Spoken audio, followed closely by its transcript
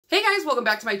welcome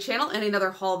back to my channel and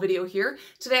another haul video here.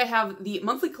 Today I have the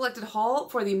monthly collected haul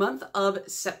for the month of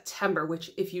September,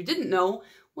 which if you didn't know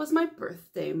was my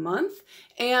birthday month.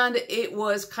 And it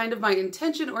was kind of my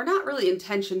intention, or not really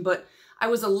intention, but I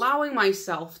was allowing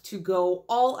myself to go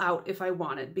all out if I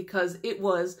wanted, because it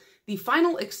was the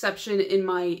final exception in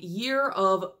my year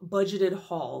of budgeted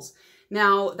hauls.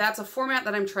 Now, that's a format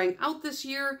that I'm trying out this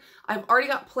year. I've already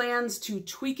got plans to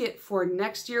tweak it for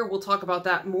next year. We'll talk about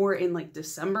that more in like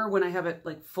December when I have it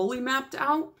like fully mapped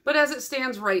out. But as it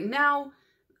stands right now,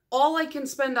 all I can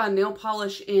spend on nail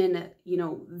polish in,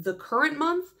 the current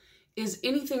month is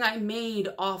anything I made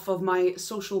off of my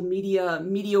social media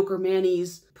Mediocre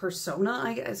Manis persona.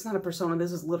 I guess it's not a persona,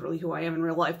 this is literally who I am in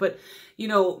real life, but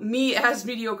me as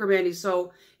Mediocre Manis.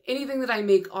 So anything that I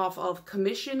make off of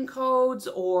commission codes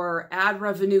or ad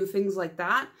revenue, things like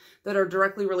that, that are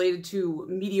directly related to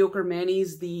Mediocre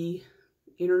Manis, the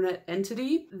internet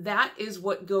entity, that is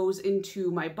what goes into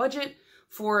my budget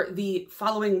for the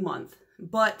following month.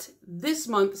 But this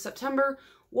month, September,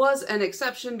 was an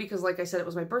exception because, like I said, it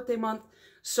was my birthday month.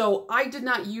 So I did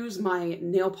not use my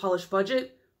nail polish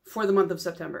budget for the month of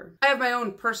September. I have my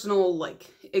own personal,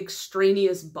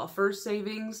 extraneous buffer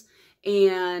savings,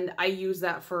 and I use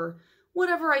that for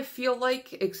whatever I feel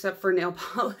like, except for nail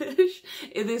polish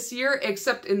this year,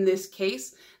 except in this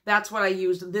case, that's what I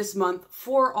used this month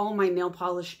for all my nail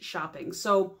polish shopping.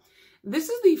 So this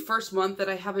is the first month that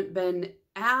I haven't been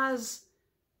as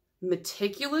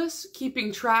meticulous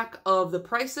keeping track of the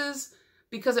prices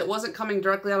because it wasn't coming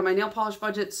directly out of my nail polish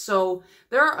budget. So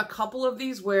there are a couple of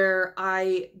these where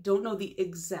I don't know the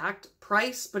exact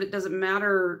price, but it doesn't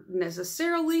matter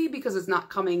necessarily because it's not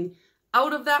coming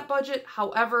out of that budget.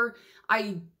 However,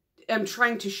 I am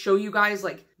trying to show you guys,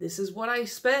 this is what I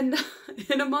spend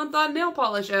in a month on nail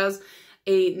polish as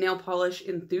a nail polish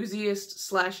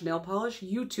enthusiast / nail polish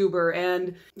YouTuber.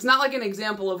 And it's not like an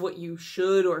example of what you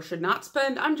should or should not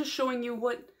spend. I'm just showing you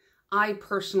what I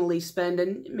personally spend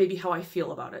and maybe how I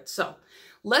feel about it. So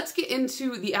let's get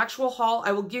into the actual haul.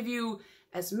 I will give you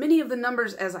as many of the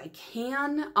numbers as I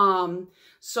can.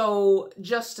 So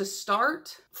just to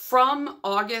start, from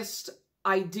August,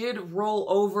 I did roll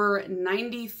over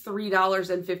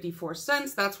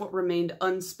 $93.54. That's what remained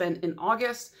unspent in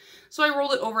August. So I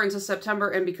rolled it over into September,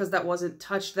 and because that wasn't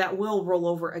touched, that will roll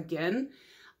over again.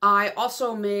 I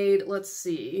also made,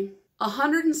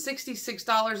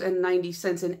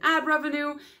 $166.90 in ad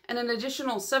revenue and an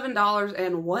additional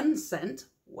 $7.01.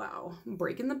 Wow,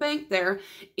 breaking the bank there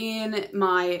in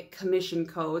my commission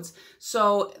codes.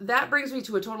 So that brings me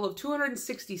to a total of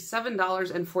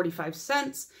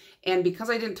 $267.45. And because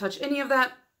I didn't touch any of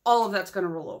that, all of that's going to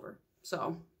roll over.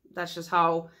 So that's just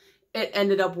how it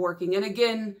ended up working. And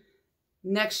again,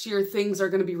 next year things are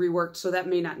going to be reworked, so that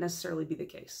may not necessarily be the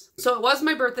case. So it was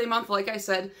my birthday month, like I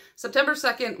said. September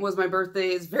 2nd was my birthday.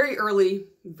 It's very early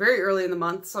in the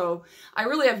month, so I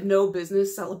really have no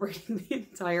business celebrating the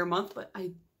entire month, but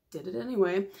I did it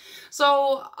anyway.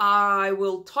 So I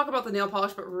will talk about the nail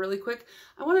polish, but really quick,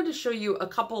 I wanted to show you a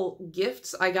couple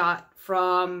gifts I got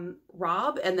from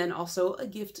Rob, and then also a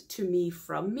gift to me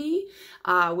from me,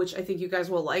 which I think you guys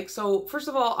will like. So first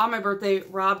of all, on my birthday,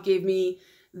 Rob gave me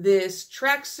this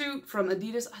tracksuit from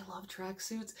Adidas. I love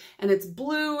tracksuits, and it's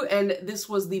blue, and this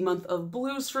was the month of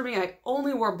blues for me. I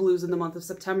only wore blues in the month of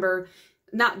September,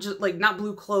 not just not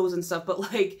blue clothes and stuff,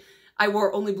 but I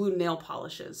wore only blue nail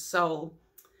polishes. So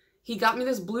he got me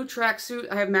this blue tracksuit.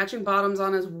 I have matching bottoms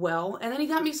on as well, and then he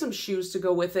got me some shoes to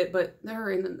go with it, but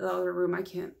they're in the other room. I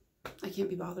can't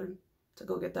be bothered to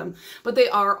go get them, but they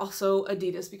are also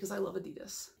Adidas because I love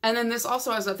Adidas. And then this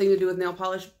also has nothing to do with nail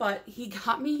polish, but he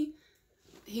got me,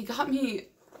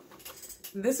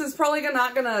 this is probably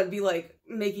not gonna be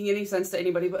making any sense to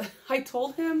anybody, but I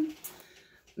told him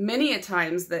many a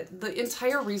times that the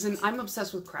entire reason I'm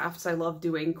obsessed with crafts, I love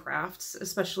doing crafts,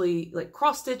 especially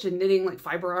cross stitch and knitting,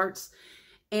 fiber arts.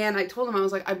 And I told him, I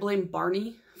was I blame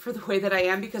Barney for the way that I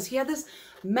am, because he had this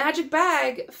magic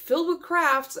bag filled with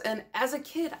crafts, and as a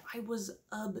kid, I was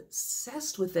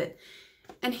obsessed with it.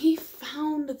 And he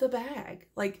found the bag.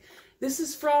 This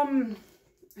is from,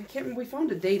 I can't remember, we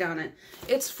found a date on it.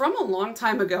 It's from a long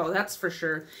time ago, that's for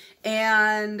sure.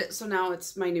 And so now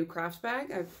it's my new craft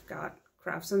bag. I've got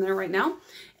crafts in there right now,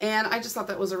 and I just thought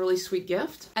that was a really sweet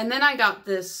gift. And then I got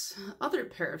this other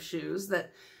pair of shoes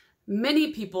that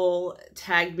many people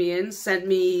tagged me in, sent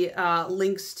me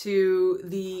links to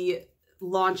the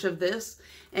launch of this,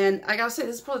 and I gotta say,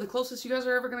 this is probably the closest you guys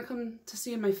are ever gonna come to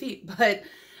seeing my feet. But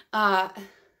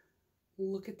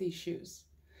look at these shoes.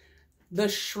 The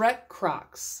Shrek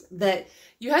Crocs, that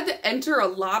you had to enter a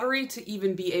lottery to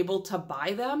even be able to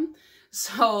buy them.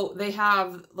 So they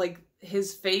have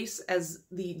his face as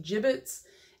the gibbets,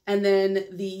 and then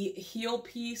the heel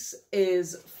piece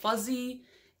is fuzzy,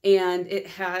 and it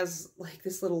has like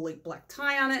this little like black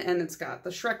tie on it, and it's got the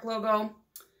Shrek logo.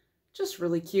 Just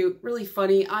really cute, really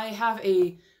funny. I have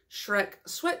a Shrek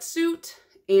sweatsuit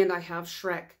and I have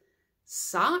Shrek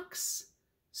socks.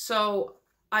 So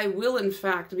I will in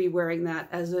fact be wearing that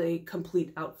as a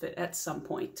complete outfit at some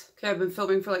point. Okay, I've been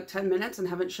filming for like 10 minutes and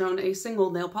haven't shown a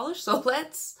single nail polish, so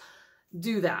let's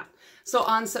do that. So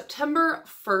on September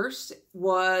 1st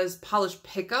was Polish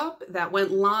Pickup that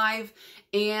went live,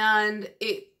 and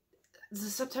the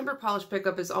September Polish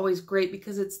Pickup is always great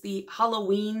because it's the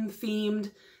Halloween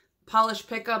themed Polish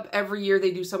Pickup. Every year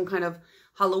they do some kind of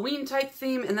Halloween type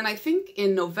theme, and then I think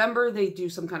in November they do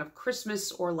some kind of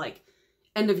Christmas or like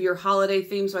end of year holiday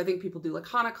theme. So I think people do like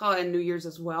Hanukkah and New Year's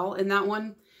as well in that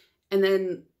one. And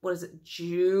then what is it?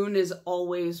 June is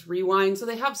always Rewind. So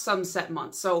they have some set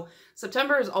months. So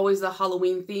September is always the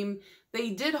Halloween theme.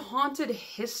 They did Haunted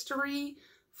History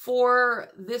for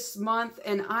this month,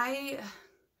 and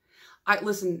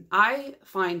listen, I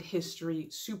find history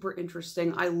super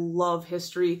interesting. I love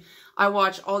history. I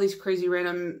watch all these crazy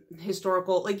random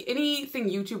historical, like anything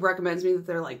YouTube recommends me that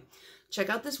they're like, check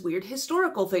out this weird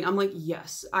historical thing. I'm like,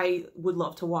 yes, I would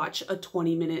love to watch a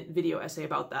 20-minute video essay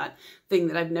about that thing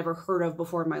that I've never heard of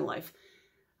before in my life.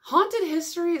 Haunted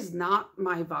history is not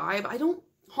my vibe.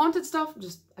 Haunted stuff,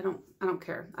 I don't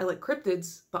care. I like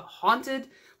cryptids, but haunted,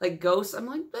 like ghosts, I'm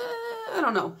like, I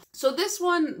don't know. So this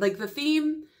one, like the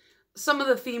theme, some of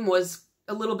the theme was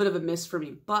a little bit of a miss for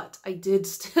me, but I did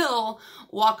still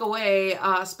walk away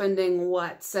spending,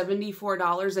 what,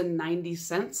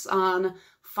 $74.90 on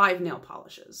 5 nail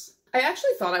polishes. I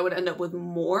actually thought I would end up with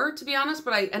more, to be honest,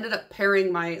 but I ended up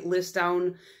paring my list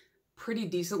down pretty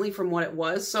decently from what it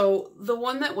was. So the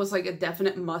one that was like a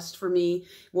definite must for me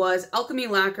was Alchemy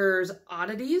Lacquer's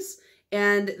Oddities.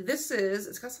 And this is,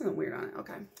 it's got something weird on it.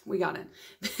 Okay, we got it.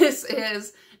 This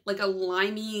is like a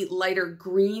limey lighter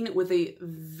green with a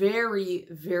very,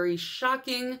 very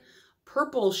shocking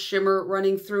purple shimmer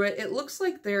running through it. It looks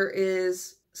like there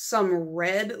is some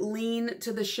red lean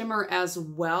to the shimmer as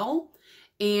well.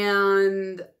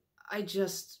 And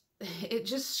it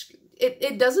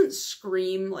doesn't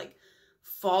scream like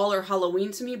fall or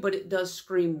Halloween to me, but it does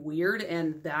scream weird,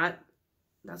 and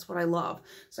that's what I love.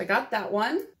 So I got that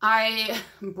one. I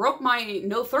broke my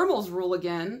no thermals rule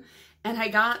again, and I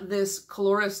got this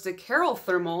Coloris de Carol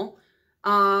thermal.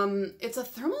 It's a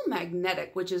thermal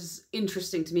magnetic, which is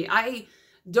interesting to me. I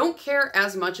don't care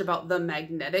as much about the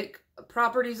magnetic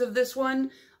properties of this one,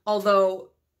 although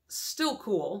still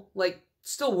cool, like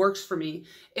still works for me.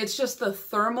 It's just the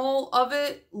thermal of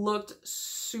it looked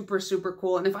super, super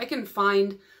cool. And if I can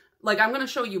find, like, I'm going to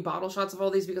show you bottle shots of all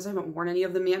these because I haven't worn any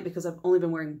of them yet because I've only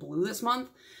been wearing blue this month.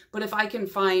 But if I can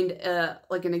find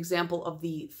like an example of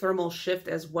the thermal shift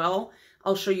as well,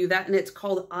 I'll show you that. And it's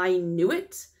called I Knew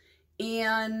It.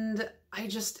 And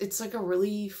it's like a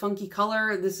really funky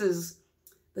color. This is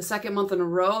the second month in a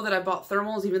row that I bought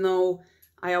thermals, even though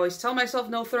I always tell myself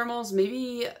no thermals.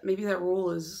 Maybe that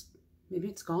rule is, maybe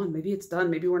it's gone. Maybe it's done.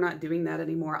 Maybe we're not doing that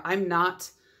anymore. I'm not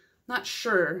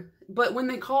sure. But when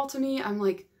they call to me, I'm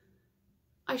like,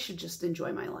 I should just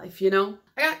enjoy my life, you know?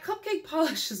 I got Cupcake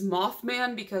Polish's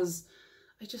Mothman because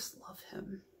I just love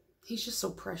him. He's just so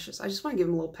precious. I just want to give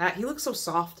him a little pat. He looks so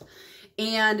soft.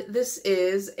 And this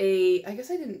is I guess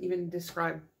I didn't even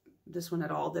describe this one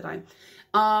at all, did I?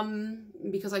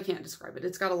 Because I can't describe it.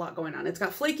 It's got a lot going on. It's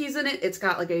got flakies in it. It's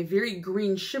got like a very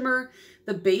green shimmer.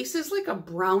 The base is like a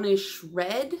brownish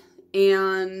red.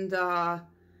 And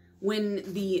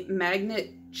when the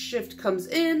magnet shift comes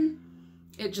in,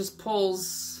 it just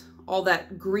pulls all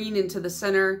that green into the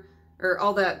center, or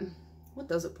all that, what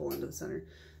does it pull into the center?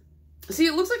 See,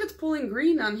 it looks like it's pulling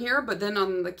green on here, but then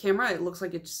on the camera, it looks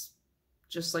like it's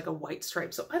just like a white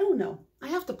stripe. So I don't know. I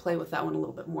have to play with that one a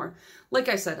little bit more. Like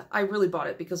I said, I really bought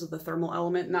it because of the thermal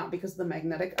element, not because of the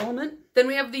magnetic element. Then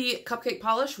we have the Cupcake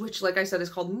Polish, which, like I said, is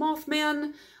called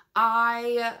Mothman.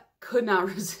 I could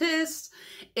not resist.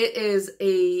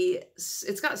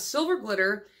 It's got silver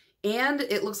glitter, and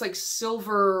it looks like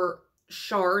silver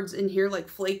shards in here, like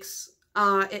flakes.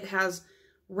 It has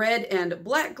red and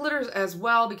black glitters as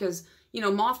well because, you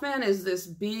know, Mothman is this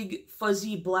big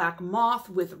fuzzy black moth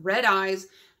with red eyes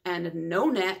and no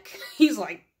neck. He's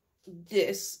like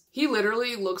this. He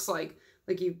literally looks like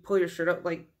you pull your shirt up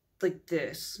like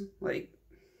this. Like,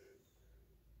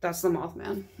 that's the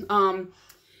Mothman.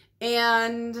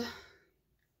 And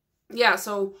yeah,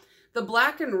 so the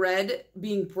black and red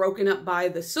being broken up by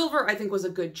the silver, I think was a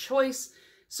good choice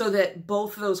so that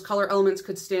both of those color elements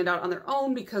could stand out on their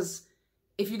own, because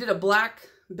if you did a black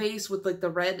base with like the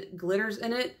red glitters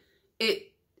in it,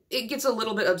 it gets a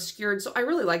little bit obscured. So I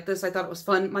really like this. I thought it was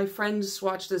fun. My friend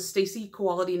swatched this, Stacy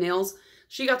Quality Nails.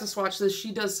 She got to swatch this.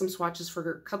 She does some swatches for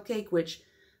her cupcake, which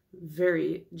I'm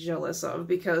very jealous of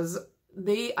because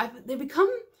they become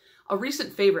a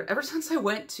recent favorite. Ever since I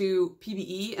went to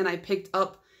PBE and I picked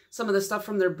up some of the stuff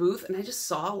from their booth and I just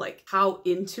saw like how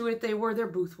into it they were. Their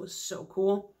booth was so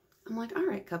cool. I'm like, all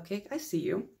right, Cupcake, I see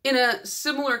you. In a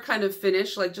similar kind of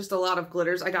finish, like just a lot of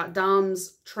glitters, I got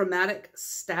Dom's Traumatic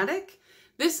Static.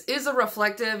 This is a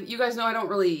reflective. You guys know I don't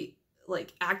really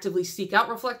like actively seek out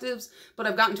reflectives, but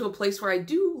I've gotten to a place where I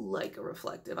do like a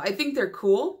reflective. I think they're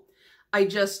cool. I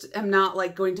just am not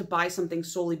like going to buy something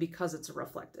solely because it's a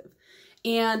reflective.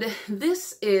 And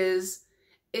this is,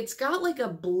 it's got like a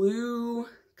blue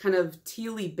kind of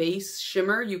tealy base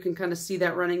shimmer. You can kind of see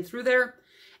that running through there.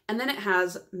 And then it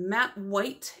has matte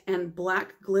white and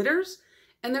black glitters.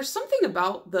 And there's something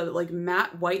about the like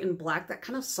matte white and black, that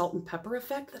kind of salt and pepper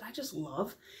effect that I just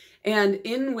love. And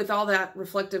in with all that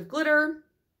reflective glitter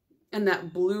and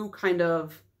that blue kind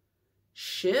of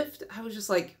shift, I was just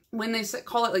like, when they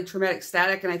call it like Traumatic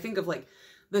Static, and I think of like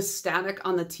the static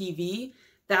on the TV,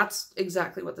 that's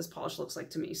exactly what this polish looks like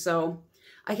to me. So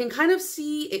I can kind of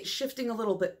see it shifting a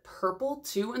little bit purple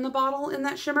too in the bottle in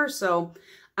that shimmer. So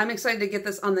I'm excited to get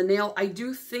this on the nail. I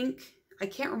do think, I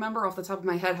can't remember off the top of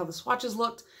my head how the swatches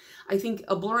looked. I think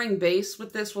a blurring base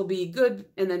with this will be good,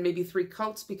 and then maybe 3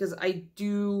 coats, because I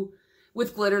do,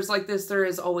 with glitters like this, there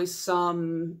is always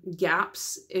some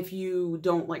gaps if you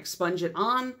don't like sponge it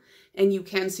on, and you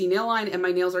can see nail line, and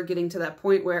my nails are getting to that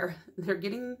point where they're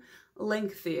getting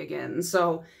lengthy again.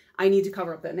 So I need to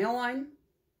cover up that nail line.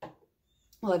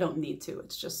 Well, I don't need to,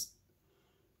 it's just,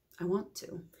 I want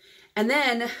to. And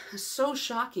then, so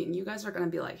shocking, you guys are gonna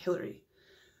be like, Hillary,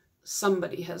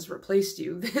 somebody has replaced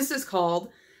you. This is called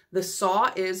The Saw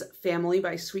Is Family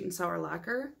by Sweet and Sour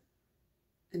Lacquer.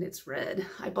 And it's red.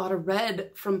 I bought a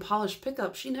red from Polish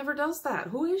Pickup. She never does that.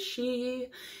 Who is she?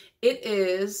 It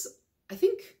is, I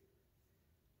think,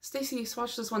 Stacy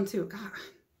swatched this one too. God,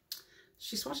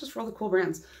 she swatches for all the cool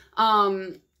brands.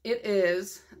 It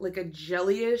is like a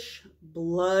jellyish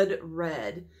blood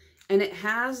red. And it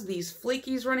has these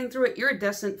flakies running through it,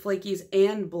 iridescent flakies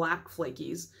and black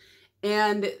flakies.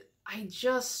 And I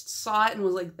just saw it and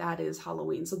was like, that is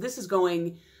Halloween. So this is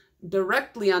going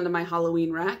directly onto my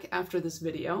Halloween rack after this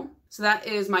video. So that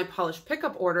is my Polish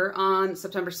Pickup order on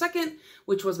September 2nd,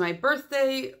 which was my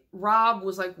birthday. Rob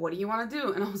was like, what do you want to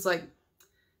do? And I was like,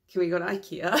 can we go to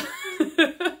IKEA?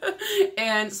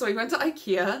 And so we went to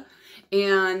IKEA,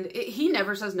 and he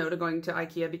never says no to going to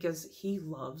IKEA because he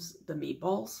loves the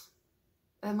meatballs.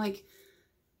 I'm like,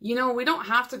 you know, we don't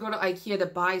have to go to IKEA to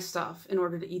buy stuff in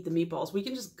order to eat the meatballs. We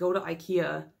can just go to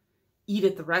IKEA, eat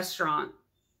at the restaurant,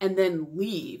 and then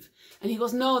leave. And he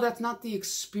goes, no, that's not the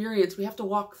experience. We have to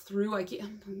walk through IKEA.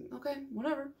 Okay,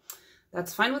 whatever.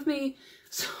 That's fine with me.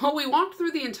 So we walked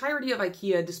through the entirety of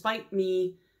IKEA despite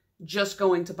me just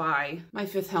going to buy my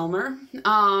 5th Helmer,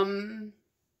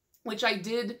 which I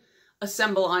did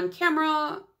assemble on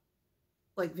camera.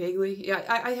 Like vaguely. Yeah,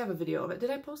 I have a video of it.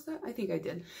 Did I post that? I think I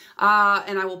did.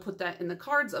 And I will put that in the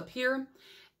cards up here.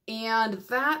 And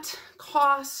that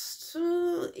cost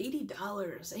 $80.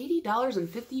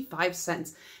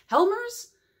 $80.55. Helmers,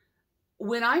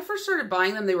 when I first started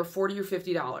buying them, they were $40 or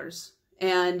 $50.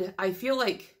 And I feel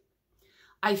like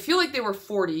they were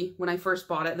 $40 when I first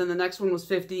bought it. Then the next one was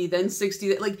 $50, then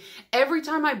 $60. Like every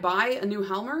time I buy a new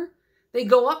Helmer, they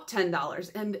go up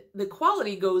 $10, and the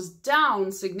quality goes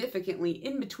down significantly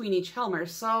in between each Helmer.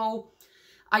 So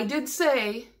I did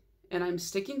say, and I'm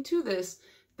sticking to this,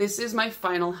 this is my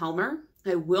final Helmer.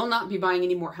 I will not be buying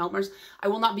any more Helmers. I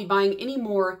will not be buying any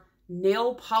more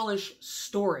nail polish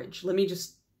storage. Let me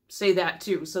just say that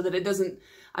too, so that it doesn't,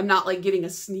 I'm not like getting a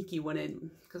sneaky one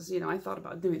in, because, you know, I thought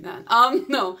about doing that.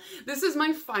 No, this is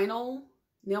my final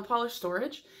nail polish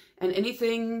storage, and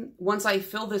anything, once I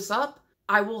fill this up,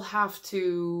 I will have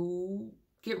to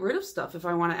get rid of stuff if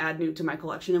I want to add new to my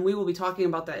collection, and we will be talking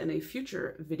about that in a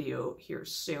future video here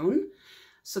soon.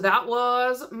 So that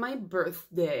was my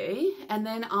birthday, and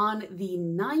then on the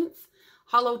 9th,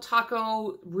 Holo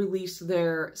Taco released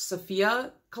their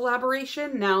Sophia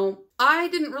collaboration. Now, I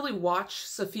didn't really watch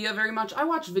Sophia very much. I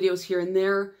watched videos here and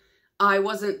there. I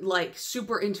wasn't like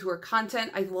super into her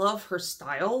content. I love her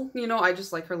style. You know, I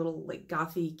just like her little like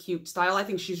gothy cute style. I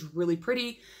think she's really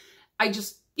pretty. I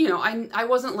just, you know, I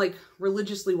wasn't like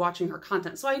religiously watching her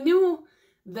content. So I knew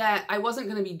that I wasn't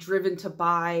going to be driven to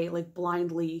buy like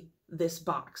blindly this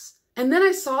box. And then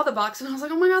I saw the box and I was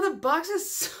like, oh my God, the box is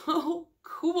so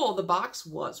cool. The box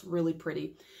was really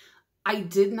pretty. I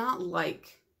did not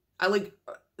like,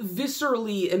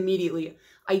 viscerally immediately,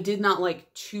 I did not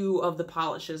like 2 of the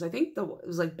polishes. I think it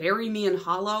was like Bury Me in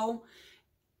Hollow,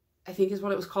 I think is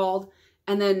what it was called.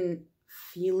 And then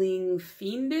Feeling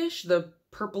Fiendish, the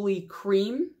purpley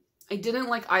cream. I didn't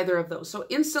like either of those. So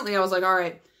instantly I was like, all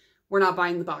right, we're not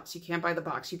buying the box. You can't buy the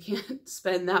box. You can't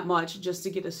spend that much just to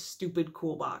get a stupid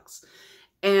cool box.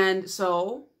 And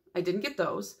so I didn't get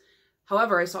those.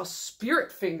 However, I saw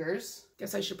Spirit Fingers.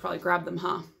 Guess I should probably grab them,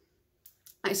 huh?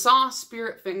 I saw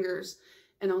Spirit Fingers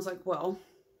and I was like, well,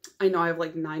 I know I have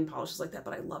like 9 polishes like that,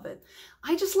 but I love it.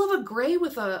 I just love a gray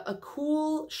with a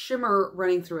cool shimmer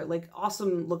running through it, like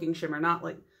awesome looking shimmer, not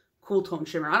like cool tone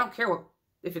shimmer. I don't care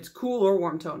if it's cool or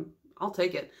warm tone, I'll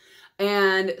take it.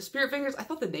 And Spirit Fingers, I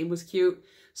thought the name was cute.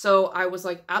 So I was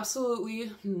like,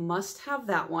 absolutely must have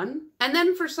that one. And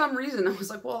then for some reason I was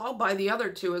like, well, I'll buy the other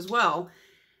 2 as well.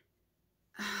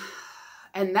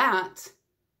 And that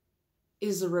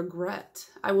is a regret.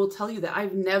 I will tell you that. I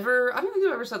don't think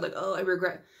I've ever said like, oh, I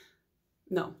regret.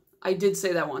 No, I did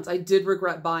say that once. I did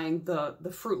regret buying the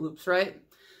Fruit Loops, right?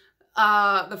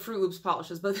 The Fruit Loops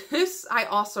polishes, but this I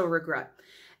also regret.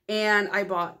 And I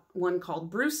bought one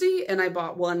called Brucey and I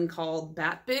bought one called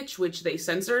Bat Bitch, which they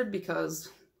censored because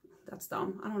that's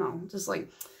dumb. I don't know. Just like,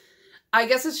 I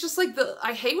guess it's just like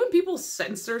I hate when people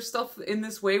censor stuff in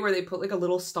this way where they put like a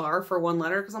little star for one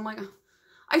letter. Cause I'm like,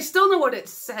 I still know what it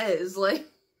says. Like,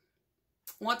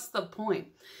 what's the point?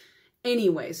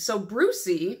 Anyways, so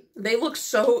Brucey, they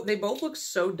both look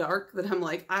so dark that I'm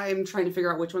like, I'm trying to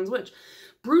figure out which one's which.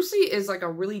 Brucey is like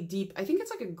a really deep, I think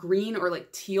it's like a green or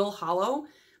like teal hollow.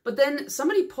 But then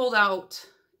somebody pulled out,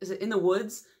 is it In the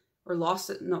Woods or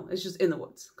Lost? No, it's just In the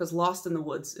Woods, because Lost in the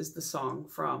Woods is the song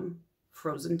from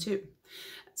Frozen 2.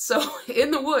 So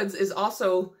In the Woods is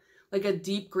also like a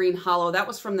deep green hollow. That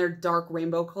was from their Dark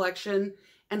Rainbow collection.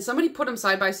 And somebody put them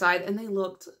side by side and they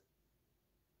looked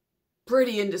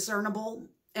pretty indiscernible.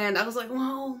 And I was like,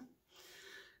 well,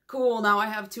 cool. Now I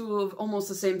have 2 of almost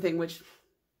the same thing, which,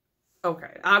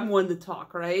 okay, I'm one to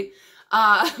talk, right?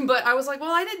 But I was like,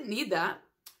 well, I didn't need that.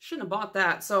 Shouldn't have bought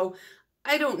that. So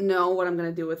I don't know what I'm going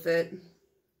to do with it.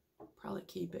 Probably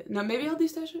keep it. Now, maybe I'll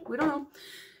destash it. We don't know.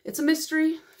 It's a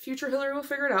mystery. Future Hillary will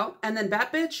figure it out. And then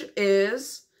Bat Bitch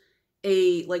is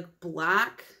a like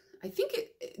black, I think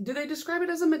do they describe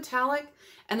it as a metallic?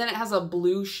 And then it has a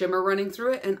blue shimmer running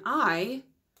through it. And I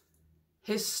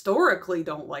historically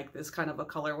don't like this kind of a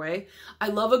colorway. I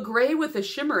love a gray with a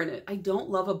shimmer in it. I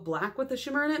don't love a black with a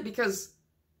shimmer in it because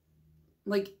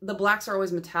like the blacks are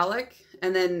always metallic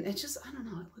and then it just, I don't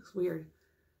know, it looks weird.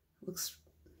 It looks,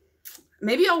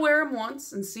 maybe I'll wear them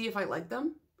once and see if I like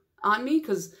them on me,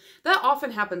 because that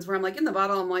often happens where I'm like in the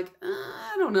bottle, I'm like,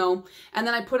 I don't know. And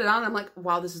then I put it on and I'm like,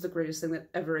 wow, this is the greatest thing that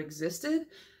ever existed.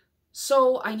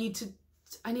 So I need to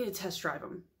test drive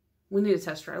them. We need a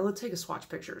test drive. Let's take a swatch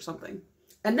picture or something.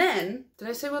 And then, did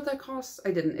I say what that costs?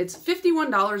 I didn't. It's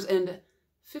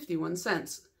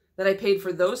 $51.51 that I paid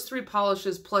for those 3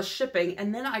 polishes plus shipping.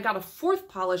 And then I got a 4th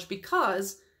polish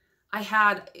because I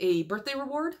had a birthday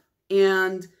reward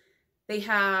and they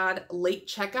had late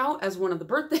checkout as one of the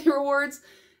birthday rewards.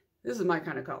 This is my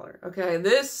kind of color. Okay,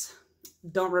 this,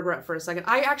 don't regret for a second.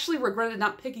 I actually regretted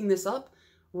not picking this up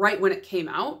right when it came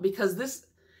out because this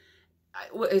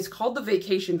is called the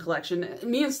Vacation Collection.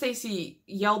 Me and Stacy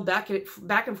yelled back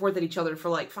and forth at each other for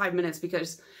like 5 minutes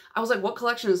because I was like, what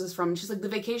collection is this from? And she's like, the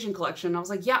Vacation Collection. And I was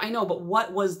like, yeah, I know, but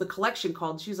what was the collection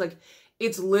called? She's like,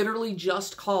 it's literally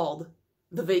just called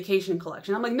the Vacation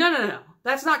Collection. I'm like, no.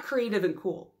 That's not creative and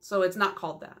cool. So it's not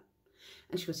called that.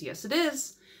 And she goes, yes, it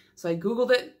is. So I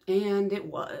Googled it and it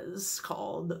was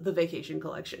called the Vacation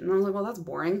Collection. And I was like, well, that's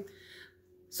boring.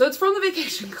 So it's from the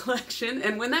Vacation Collection.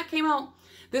 And when that came out,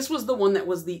 this was the one that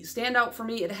was the standout for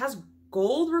me. It has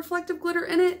gold reflective glitter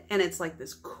in it. And it's like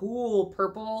this cool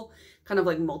purple, kind of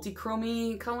like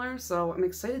multi-chromey color. So I'm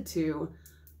excited to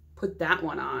put that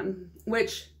one on,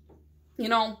 which, you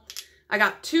know, I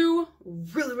got 2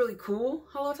 really, really cool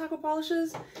Holo Taco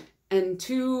polishes and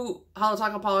 2 Holo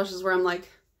Taco polishes where I'm like,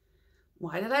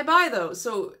 why did I buy those?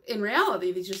 So in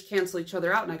reality, they just cancel each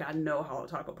other out and I got no Holo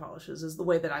Taco polishes is the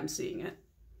way that I'm seeing it.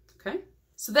 Okay.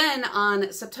 So then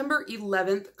on September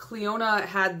 11th, Cleona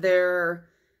had their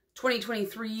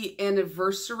 2023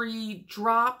 anniversary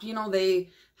drop. You know,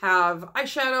 they have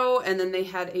eyeshadow and then they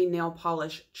had a nail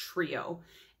polish trio.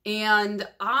 And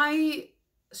I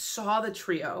saw the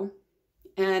trio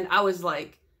and I was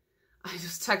like, I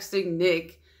was texting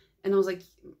Nick and I was like,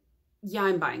 yeah,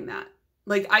 I'm buying that.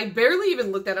 Like, I barely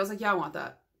even looked at it. I was like, yeah, I want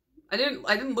that. I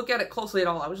didn't look at it closely at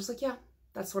all. I was just like, yeah,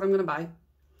 that's what I'm going to buy.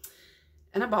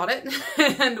 And I bought it.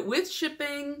 And with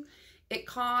shipping, it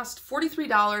cost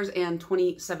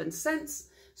 $43.27.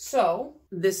 So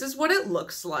this is what it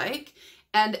looks like.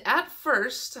 And at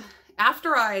first,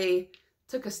 after I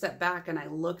took a step back and I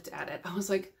looked at it, I was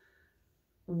like,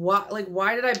 what, like,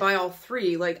 why did I buy all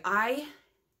three? Like, I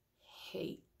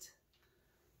hate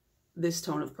this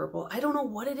tone of purple. I don't know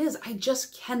what it is. I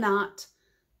just cannot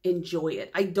enjoy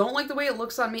it. I don't like the way it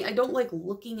looks on me. I don't like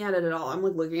looking at it at all. I'm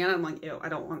like looking at it, I'm like, ew, I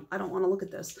don't want to look at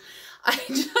this. I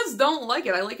just don't like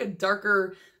it. I like a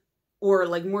darker or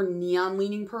like more neon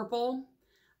leaning purple.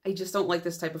 I just don't like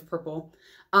this type of purple.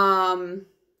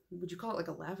 Would you call it like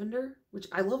a lavender? Which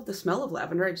I love the smell of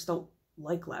lavender. I just don't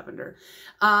like lavender.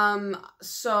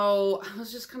 So I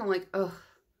was just kind of like, ugh,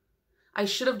 I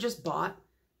should have just bought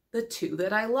the two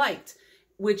that I liked,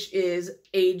 which is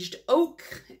Aged Oak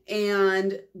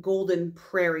and Golden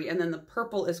Prairie. And then the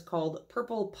purple is called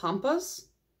Purple Pampas.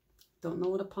 Don't know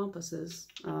what a pampas is.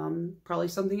 Probably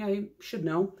something I should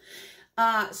know.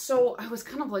 So I was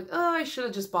kind of like, oh, I should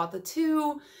have just bought the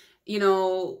two. You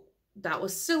know, that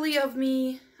was silly of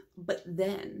me. But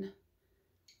then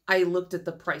I looked at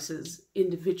the prices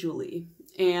individually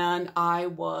and I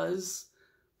was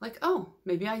like, oh,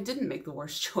 maybe I didn't make the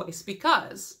worst choice,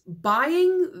 because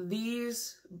buying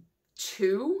these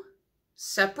two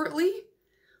separately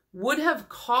would have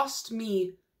cost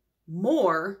me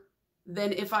more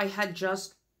than if I had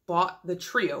just bought the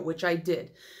trio, which I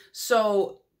did.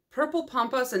 So Purple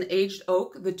Pampas and Aged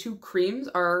Oak, the two creams,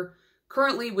 are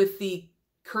currently, with the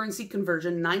currency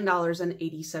conversion,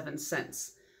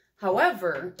 $9.87.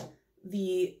 However,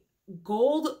 the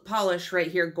gold polish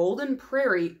right here, Golden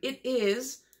Prairie, it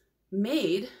is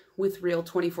made with real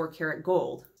 24 karat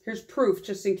gold. Here's proof,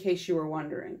 just in case you were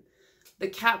wondering. The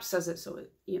cap says it, so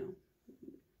it, you know,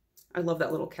 I love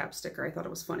that little cap sticker. I thought it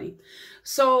was funny.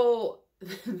 So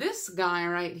this guy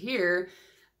right here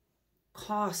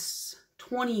costs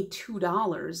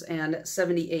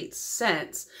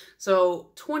 $22.78. So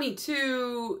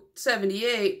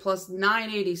 $22.78 plus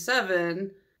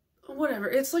 $9.87, whatever.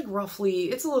 It's like roughly,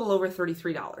 it's a little over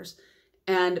 $33.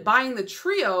 And buying the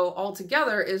trio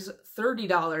altogether is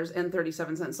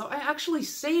 $30.37. So I actually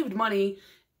saved money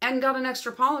and got an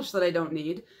extra polish that I don't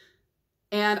need.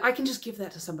 And I can just give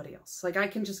that to somebody else. Like, I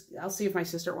can just, I'll see if my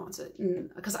sister wants it.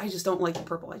 Because I just don't like the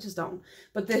purple. I just don't.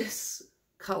 But this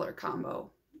color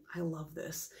combo, I love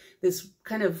this. This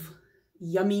kind of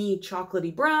yummy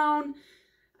chocolatey brown.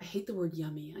 I hate the word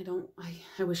yummy.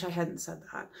 I wish I hadn't said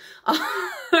that.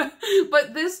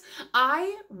 But this,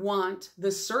 I want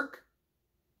the Cirque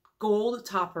gold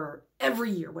topper every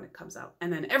year when it comes out.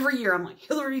 And then every year I'm like,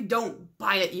 Hillary, don't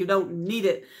buy it. You don't need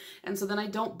it. And so then I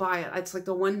don't buy it. It's like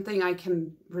the one thing I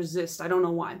can resist. I don't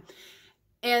know why.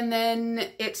 And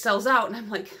then it sells out and I'm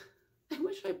like, I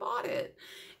wish I bought it.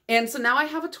 And so now I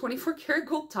have a 24 karat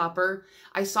gold topper.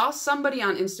 I saw somebody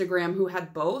on Instagram who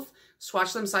had both.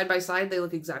 Swatch them side by side. They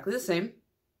look exactly the same.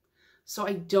 So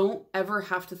I don't ever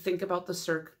have to think about the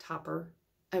Cirque topper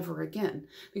ever again,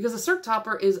 because the Cirque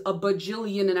topper is $1.5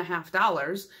 billion,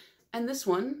 and this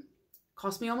one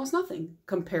cost me almost nothing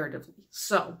comparatively.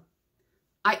 So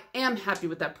I am happy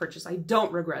with that purchase. I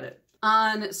don't regret it.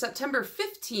 On September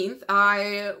 15th,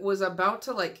 I was about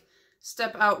to like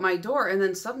step out my door, and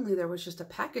then suddenly there was just a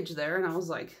package there, and I was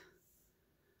like,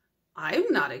 I'm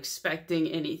not expecting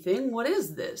anything. What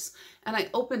is this? And I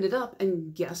opened it up,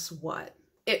 and guess what?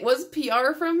 It was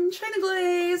PR from China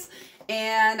Glaze,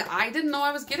 and I didn't know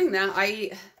I was getting that.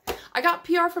 I got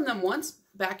PR from them once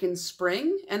back in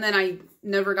spring, and then I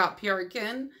never got PR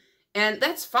again, and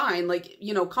that's fine. Like,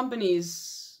 you know,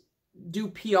 companies do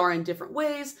PR in different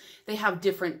ways. They have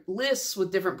different lists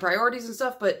with different priorities and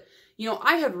stuff, but you know,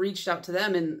 I had reached out to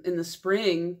them in the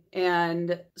spring,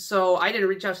 and so I didn't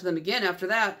reach out to them again after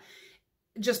that,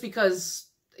 just because,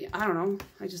 I don't know,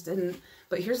 I just didn't.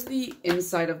 But here's the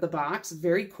inside of the box.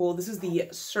 Very cool. This is the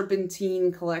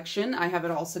Serpentine collection. I have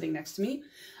it all sitting next to me.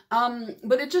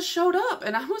 But it just showed up,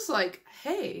 and I was like,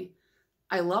 hey,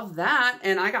 I love that.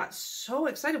 And I got so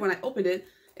excited when I opened it,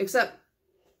 except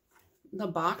the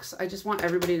box, I just want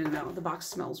everybody to know, the box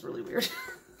smells really weird.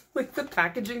 Like the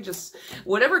packaging, just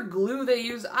whatever glue they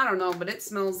use, I don't know, but it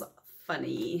smells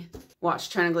funny. Watch,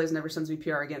 China Glaze never sends me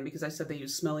PR again because I said they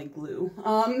use smelly glue.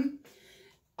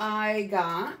 I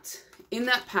got in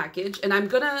that package, and I'm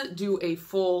gonna do a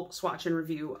full swatch and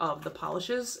review of the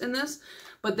polishes in this,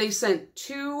 but they sent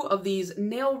 2 of these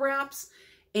nail wraps,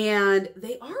 and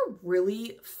they are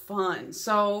really fun.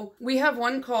 So we have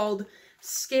one called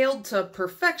Scaled to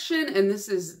Perfection, and this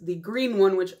is the green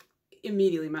one, which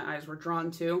immediately my eyes were drawn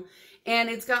to. And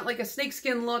it's got like a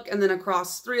snakeskin look, and then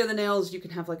across 3 of the nails you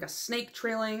can have like a snake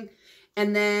trailing.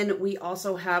 And then we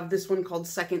also have this one called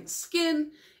Second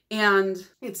Skin, And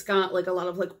it's got like a lot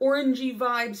of like orangey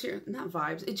vibes here. Not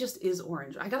vibes, it just is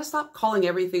orange. I gotta stop calling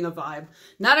everything a vibe.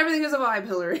 Not everything is a vibe,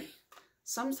 Hillary.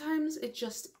 Sometimes it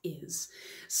just is.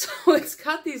 So it's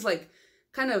got these like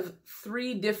kind of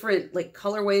 3 different like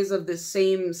colorways of this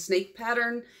same snake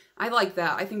pattern. I like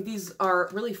that. I think these are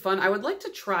really fun. I would like to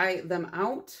try them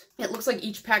out. It looks like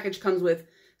each package comes with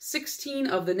 16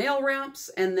 of the nail wraps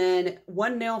and then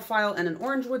 1 nail file and an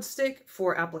orange wood stick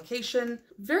for application.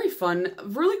 Very fun.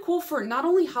 Really cool for not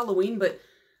only Halloween, but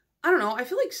I don't know. I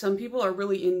feel like some people are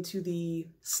really into the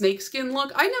snakeskin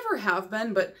look. I never have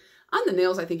been, but on the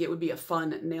nails, I think it would be a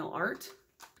fun nail art.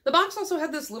 The box also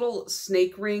had this little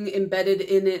snake ring embedded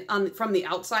in it from the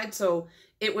outside. So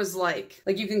it was like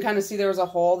you can kind of see there was a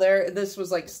hole there. This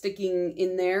was like sticking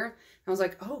in there. I was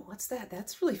like, oh, what's that?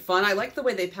 That's really fun. I like the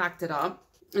way they packed it up.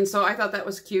 And so I thought that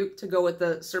was cute to go with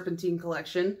the Serpentine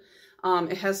collection.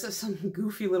 It has some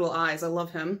goofy little eyes. I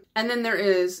love him. And then there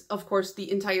is, of course, the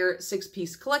entire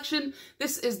 6-piece collection.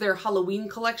 This is their Halloween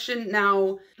collection.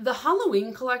 Now, the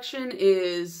Halloween collection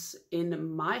is,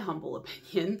 in my humble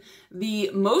opinion, the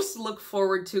most look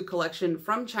forward to collection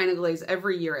from China Glaze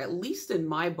every year, at least in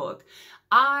my book.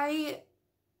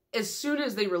 As soon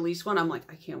as they release one, I'm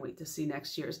like, I can't wait to see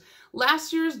next year's.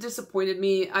 Last year's disappointed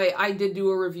me. I did do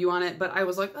a review on it, but I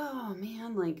was like, oh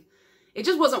man, like, it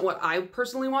just wasn't what I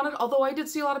personally wanted, although I did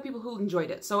see a lot of people who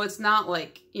enjoyed it. So it's not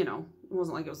like, you know, it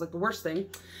wasn't like it was like the worst thing.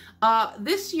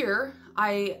 This year,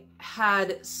 I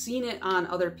had seen it on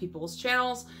other people's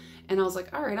channels, and I was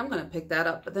like, all right, I'm going to pick that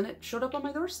up. But then it showed up on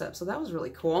my doorstep, so that was really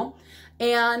cool.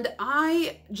 And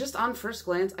just on first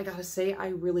glance, I got to say, I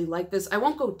really like this. I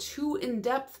won't go too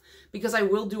in-depth because I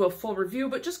will do a full review,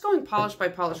 but just going polish by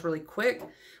polish really quick.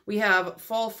 We have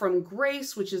Fall from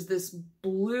Grace, which is this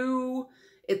blue.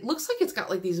 It looks like it's got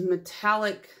like these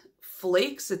metallic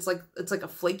flakes. It's like a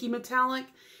flaky metallic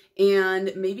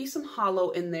and maybe some hollow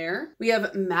in there. We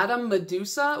have Madame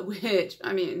Medusa, which,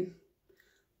 I mean,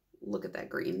 look at that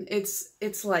green. It's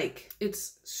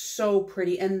so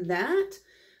pretty. And that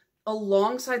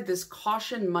alongside this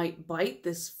Caution Might Bite,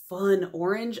 this fun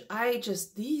orange,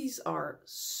 these are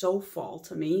so fall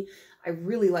to me. I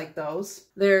really like those.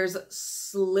 There's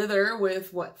Slither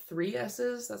with what, 3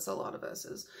 S's? That's a lot of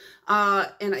S's.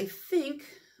 And I think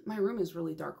my room is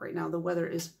really dark right now. The weather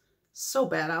is so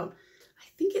bad out. I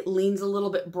think it leans a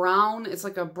little bit brown. It's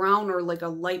like a brown or like a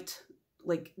light,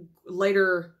 like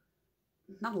lighter,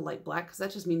 not a light black, because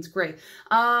that just means gray.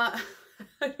 I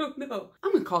don't know.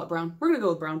 I'm gonna call it brown. We're gonna go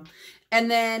with brown. And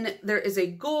then there is a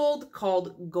gold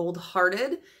called Gold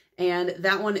Hearted. And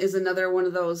that one is another one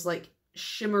of those like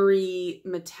shimmery,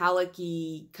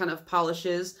 metallic-y kind of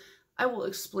polishes. I will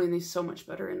explain these so much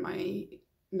better in my...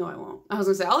 No, I won't. I was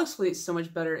gonna say, I'll explain these so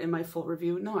much better in my full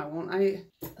review. No, I won't.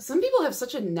 Some people have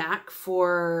such a knack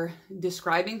for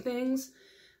describing things.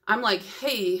 I'm like,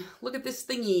 hey, look at this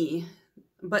thingy.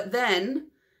 But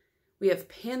then we have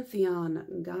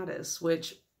Pantheon Goddess,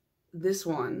 which this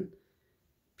one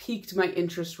piqued my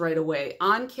interest right away.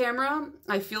 On camera,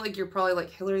 I feel like you're probably like,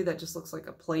 Hillary, that just looks like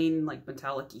a plain, like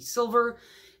metallic-y silver.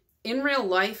 In real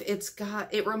life,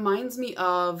 it reminds me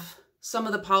of some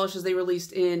of the polishes they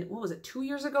released in, what was it, 2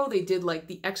 years ago? They did like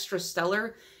the Extra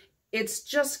Stellar. It's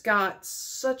just got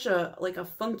such a, like a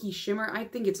funky shimmer. I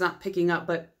think it's not picking up,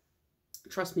 but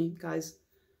trust me, guys,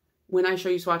 when I show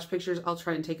you swatch pictures, I'll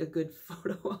try and take a good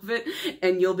photo of it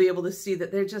and you'll be able to see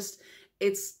that they're just,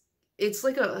 it's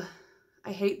like a,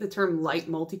 I hate the term light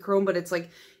multichrome, but it's like,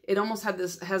 it almost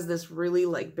has this really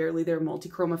like barely there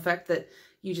multichrome effect that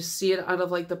you just see it out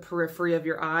of like the periphery of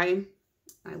your eye.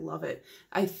 I love it.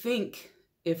 I think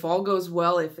if all goes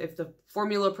well, if the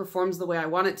formula performs the way I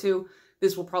want it to,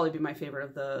 this will probably be my favorite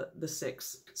of the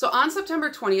 6. So on September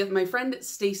 20th, my friend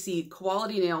Stacy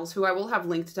Quality Nails, who I will have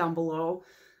linked down below,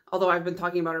 although I've been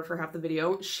talking about her for half the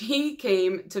video, she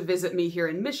came to visit me here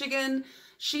in Michigan.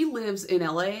 She lives in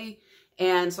LA.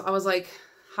 And so I was like,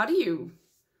 how do you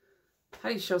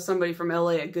show somebody from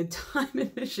LA a good time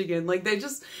in Michigan? Like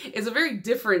it's a very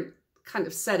different kind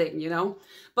of setting, you know?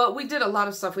 But we did a lot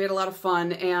of stuff. We had a lot of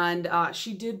fun. And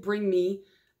she did bring me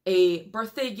a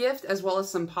birthday gift as well as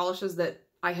some polishes that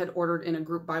I had ordered in a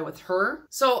group buy with her.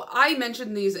 So I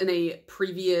mentioned these in a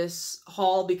previous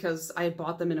haul because I had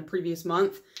bought them in a previous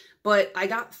month. But I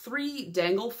got 3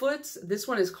 Danglefoots. This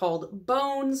one is called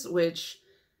Bones, which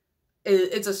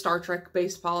it's a Star Trek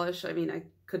based polish. I mean, I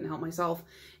couldn't help myself.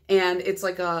 And it's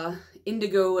like a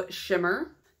indigo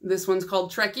shimmer. This one's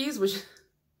called Trekkies, which is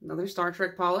another Star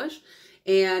Trek polish.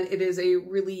 And it is a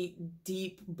really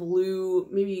deep blue,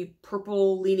 maybe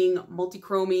purple leaning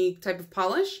multi-chrome-y type of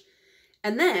polish.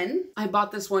 And then I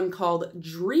bought this one called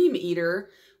Dream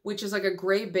Eater, which is like a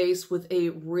gray base with a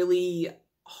really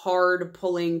hard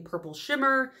pulling purple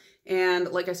shimmer. And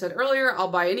like I said earlier, I'll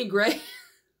buy any gray,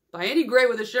 buy any gray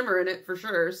with a shimmer in it for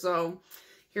sure. So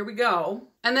here we go.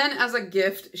 And then as a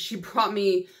gift, she brought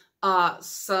me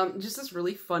just this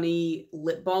really funny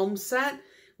lip balm set,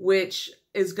 which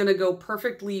is gonna go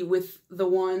perfectly with the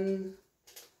one,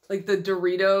 like the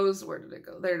Doritos, where did it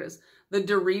go? There it is. The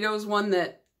Doritos one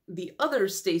that the other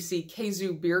Stacy,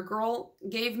 Keizu Beer Girl,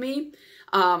 gave me.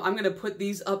 I'm gonna put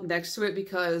these up next to it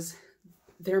because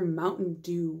they're Mountain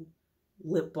Dew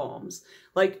lip balms.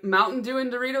 Like Mountain Dew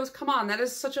and Doritos, come on, that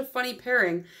is such a funny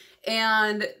pairing.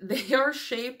 And they are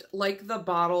shaped like the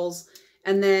bottles.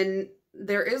 And then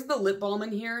there is the lip balm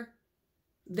in here.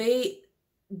 They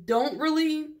don't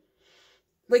really,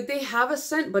 like, they have a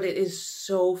scent, but it is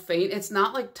so faint. It's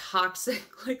not like toxic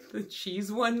like the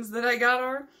cheese ones that I got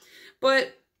are.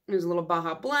 But there's a little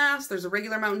Baja Blast, there's a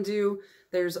regular Mountain Dew,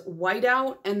 there's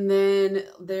Whiteout, and then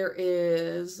there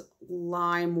is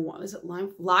Lime, is it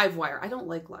Lime? Livewire. I don't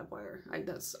like Livewire.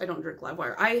 I don't drink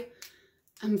Livewire.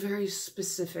 I'm very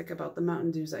specific about the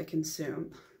Mountain Dews I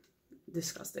consume.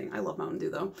 Disgusting. I love Mountain Dew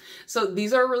though. So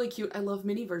these are really cute. I love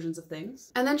mini versions of things.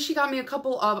 And then she got me a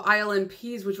couple of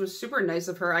ILNPs, which was super nice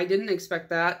of her. I didn't expect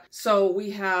that. So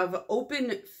we have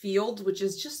Open Field, which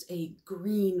is just a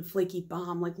green flaky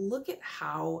bomb. Like, look at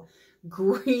how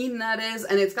green that is.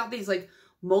 And it's got these like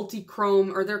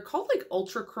multi-chrome, or they're called like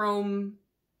ultra chrome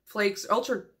flakes,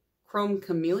 ultra chrome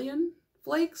chameleon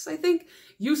flakes, I think.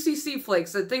 UCC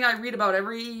flakes, the thing I read about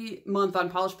every month on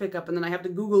Polish Pickup, and then I have to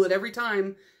Google it every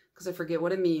time because I forget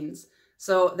what it means.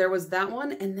 So there was that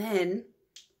one, and then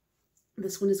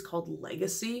this one is called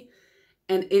Legacy,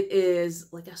 and it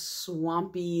is like a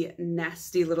swampy,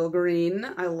 nasty little green.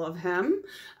 I love him.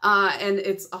 And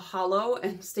it's a hollow,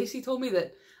 and Stacy told me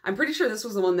that, I'm pretty sure this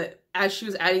was the one that, as she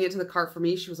was adding it to the cart for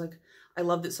me, she was like, I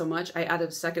loved it so much, I added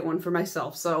a second one for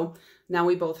myself. So now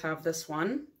we both have this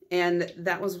one. And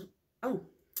that was, oh,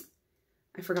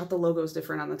 I forgot the logo's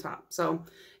different on the top. So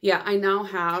yeah, I now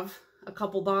have a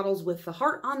couple bottles with the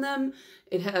heart on them.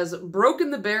 It has broken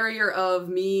the barrier of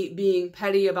me being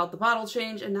petty about the bottle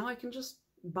change, and now I can just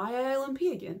buy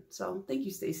ILMP again. So thank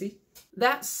you, Stacy.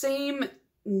 That same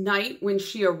night when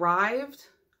she arrived,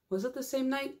 was it the same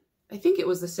night? I think it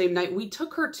was the same night. We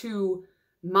took her to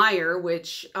Meijer,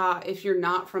 which if you're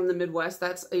not from the Midwest,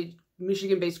 that's a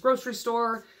Michigan-based grocery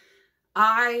store.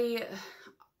 I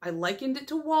likened it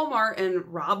to Walmart, and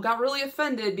Rob got really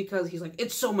offended because he's like,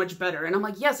 it's so much better. And I'm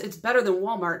like, yes, it's better than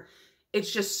Walmart.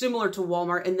 It's just similar to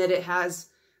Walmart in that it has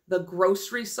the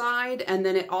grocery side, and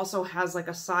then it also has like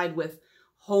a side with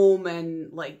home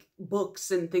and like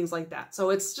books and things like that.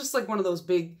 So it's just like one of those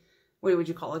big, what would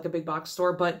you call it? Like a big box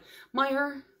store. But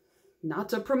Meijer, not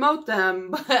to promote them,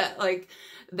 but like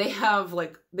they have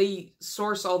like, they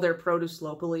source all their produce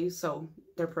locally. So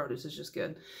their produce is just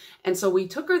good. And so we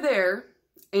took her there,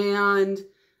 and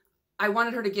I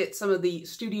wanted her to get some of the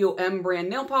Studio M brand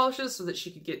nail polishes so that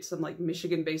she could get some like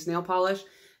Michigan-based nail polish.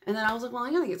 And then I was like, well,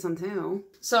 I gotta get some too.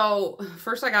 So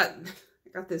first I got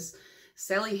this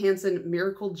Sally Hansen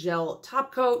Miracle Gel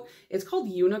top coat. It's called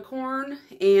Unicorn,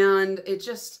 and it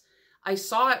just, I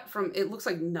saw it from, it looks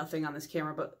like nothing on this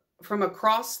camera, but from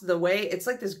across the way, it's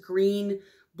like this green,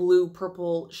 blue,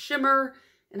 purple shimmer.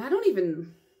 And I don't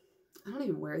even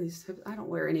wear these. I don't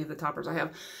wear any of the toppers I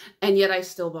have. And yet I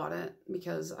still bought it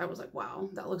because I was like,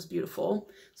 wow, that looks beautiful.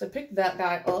 So I picked that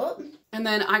guy up. And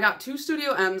then I got two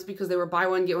Studio M's because they were buy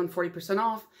one, get one 40%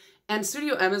 off. And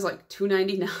Studio M is like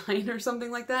 $2.99 or something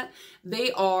like that.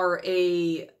 They are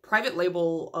a private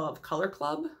label of Color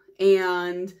Club.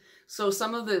 And so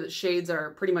some of the shades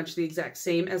are pretty much the exact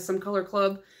same as some Color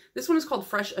Club. This one is called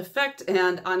Fresh Effect,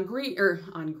 and on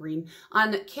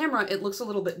camera, it looks a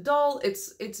little bit dull.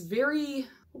 It's very,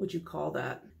 what would you call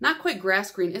that? Not quite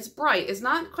grass green. It's bright. It's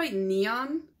not quite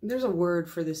neon. There's a word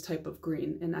for this type of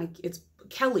green, and it's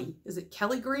Kelly. Is it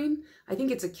Kelly green? I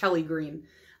think it's a Kelly green.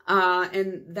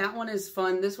 And that one is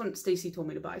fun. This one Stacy told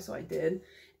me to buy, so I did.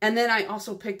 And then I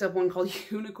also picked up one called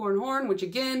Unicorn Horn, which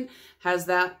again has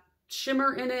that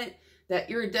shimmer in it, that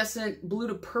iridescent blue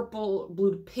to purple,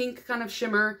 blue to pink kind of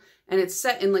shimmer, and it's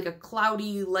set in like a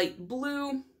cloudy light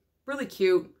blue. Really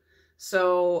cute.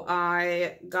 So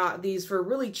I got these for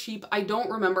really cheap. I don't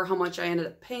remember how much I ended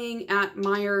up paying at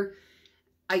Meijer.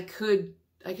 I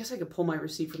guess I could pull my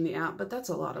receipt from the app, but that's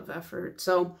a lot of effort.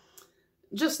 So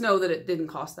just know that it didn't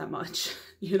cost that much,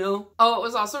 you know? Oh, it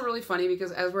was also really funny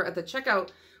because as we're at the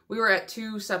checkout, we were at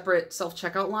two separate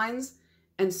self-checkout lines,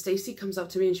 and Stacy comes up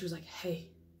to me and she was like, hey,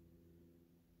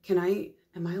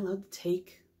 am I allowed to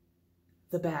take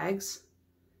the bags?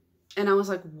 And I was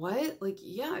like, what? Like,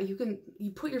 yeah,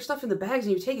 you put your stuff in the bags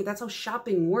and you take it. That's how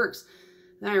shopping works.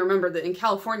 And I remember that in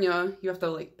California, you have to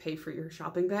like pay for your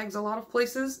shopping bags a lot of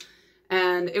places.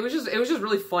 And it was just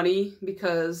really funny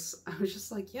because I was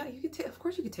just like, yeah, of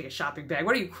course you could take a shopping bag.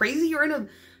 What are you, crazy? You're in a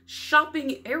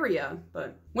shopping area.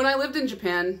 But when I lived in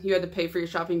Japan, you had to pay for your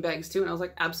shopping bags too. And I was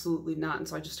like, absolutely not. And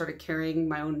so I just started carrying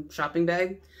my own shopping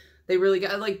bag. They really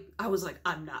got, like, I was like,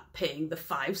 I'm not paying the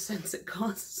 5 cents it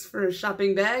costs for a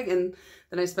shopping bag. And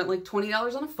then I spent like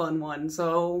 $20 on a fun one.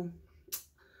 So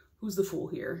who's the fool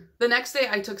here? The next day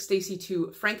I took Stacy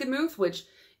to Frankenmuth, which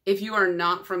if you are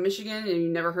not from Michigan and you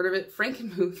never heard of it,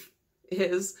 Frankenmuth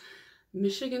is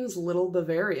Michigan's little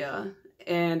Bavaria.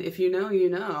 And if you know, you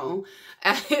know.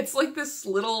 It's like this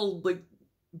little like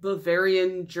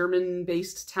Bavarian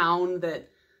German-based town that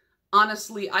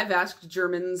honestly, I've asked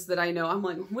Germans that I know, I'm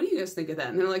like, what do you guys think of that?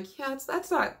 And they're like, yeah,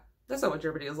 that's not what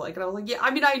Germany is like. And I was like, yeah,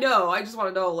 I mean, I know. I just want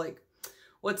to know, like,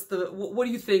 what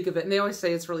do you think of it? And they always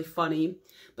say it's really funny.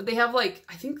 But they have, like,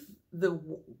 I think the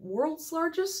world's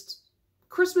largest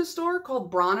Christmas store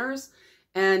called Bronner's.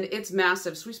 And it's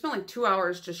massive. So we spent like 2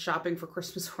 hours just shopping for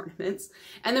Christmas ornaments.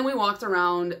 And then we walked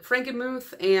around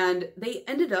Frankenmuth, and they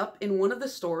ended up in one of the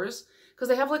stores because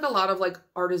they have like a lot of like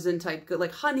artisan type good,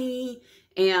 like honey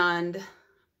and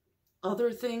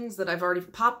other things that I've already,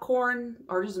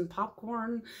 artisan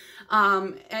popcorn,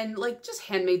 and like just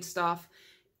handmade stuff.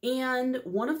 And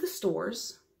one of the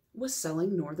stores was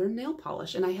selling Northern nail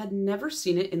polish, and I had never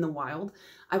seen it in the wild.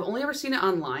 I've only ever seen it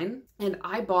online, and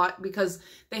I bought, because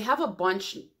they have a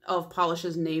bunch of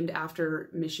polishes named after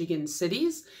Michigan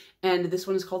cities, and this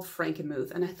one is called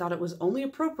Frankenmuth, and I thought it was only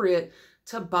appropriate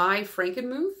to buy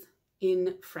Frankenmuth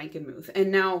in Frankenmuth.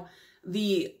 And now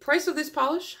the price of this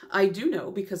polish, I do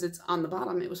know because it's on the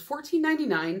bottom. It was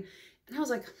 $14.99. And I was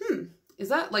like, is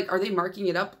that like, are they marking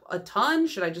it up a ton?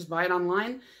 Should I just buy it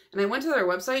online? And I went to their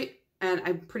website, and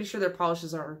I'm pretty sure their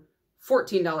polishes are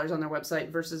 $14 on their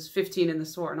website versus $15 in the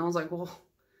store. And I was like, well,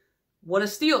 what a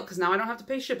steal, because now I don't have to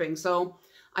pay shipping. So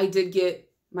I did get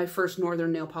my first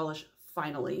Northern nail polish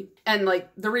finally. And like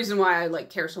the reason why I like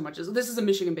care so much is this is a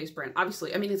Michigan-based brand.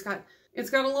 Obviously, I mean, it's got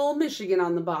a little Michigan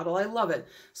on the bottle. I love it.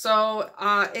 So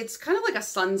it's kind of like a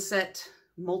sunset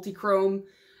multi-chrome.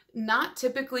 Not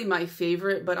typically my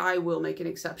favorite, but I will make an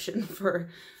exception for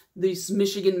this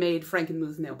Michigan-made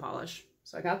Frankenmuth nail polish.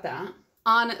 So I got that.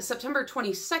 On September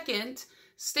 22nd,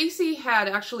 Stacy had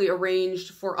actually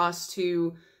arranged for us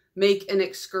to make an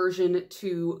excursion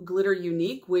to Glitter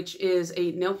Unique, which is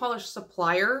a nail polish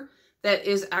supplier that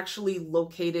is actually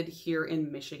located here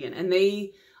in Michigan. And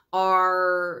they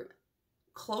are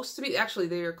close to me. Actually,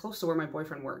 they are close to where my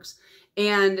boyfriend works.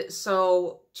 And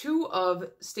so 2 of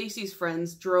Stacy's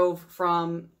friends drove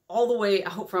from all the way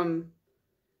out from,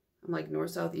 I'm like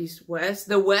north, south, east, west,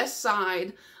 the west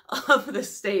side of the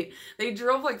state. They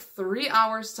drove like 3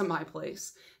 hours to my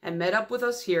place and met up with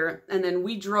us here. And then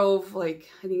we drove like,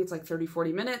 I think it's like 30,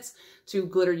 40 minutes to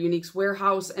Glitter Unique's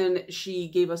warehouse. And she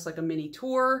gave us like a mini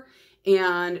tour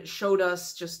and showed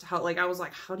us just how, like, I was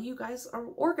like, how do you guys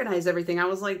organize everything? I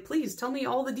was like, please tell me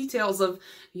all the details of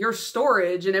your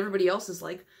storage. And everybody else is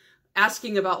like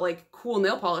asking about like cool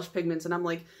nail polish pigments. And I'm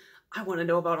like, I want to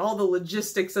know about all the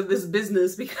logistics of this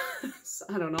business because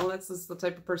I don't know, that's just the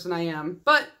type of person I am.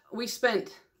 But we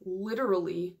spent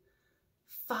literally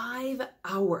 5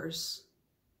 hours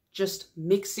just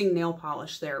mixing nail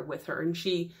polish there with her. And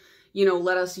she, you know,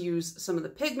 let us use some of the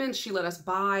pigments. She let us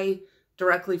buy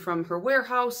directly from her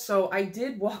warehouse. So I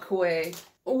did walk away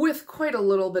with quite a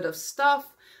little bit of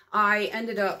stuff. I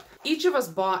ended up, each of us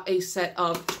bought a set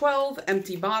of 12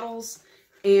 empty bottles,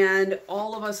 and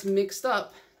all of us mixed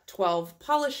up 12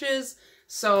 polishes.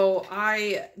 So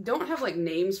I don't have like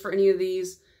names for any of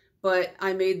these, but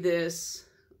I made this,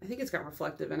 I think it's got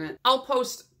reflective in it. I'll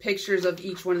post pictures of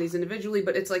each one of these individually,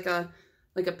 but it's like a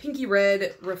pinky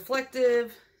red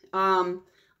reflective.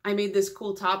 I made this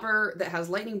cool topper that has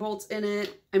lightning bolts in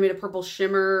it. I made a purple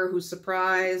shimmer who's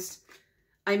surprised.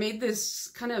 I made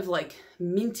this kind of like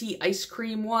minty ice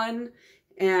cream one,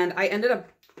 and I ended up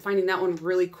finding that one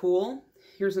really cool.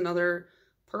 Here's another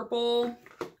purple.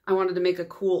 I wanted to make a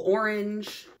cool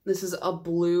orange. This is a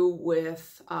blue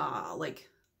with like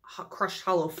crushed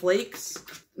hollow flakes.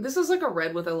 This is like a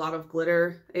red with a lot of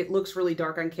glitter. It looks really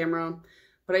dark on camera,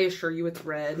 but I assure you it's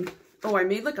red. Oh, I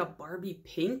made like a Barbie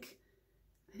pink.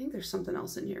 I think there's something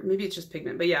else in here. Maybe it's just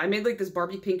pigment. But yeah, I made like this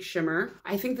Barbie pink shimmer.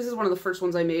 I think this is one of the first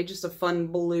ones I made, just a fun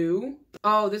blue.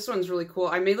 Oh, this one's really cool.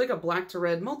 I made like a black to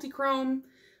red multi-chrome,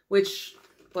 which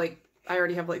like I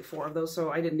already have like 4 of those,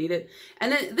 so I didn't need it. And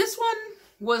then this one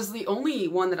was the only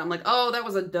one that I'm like, oh, that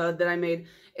was a dud that I made.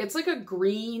 It's like a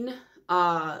green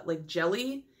like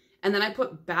jelly, And then I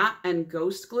put bat and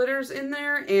ghost glitters in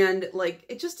there, and like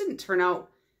it just didn't turn out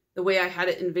the way I had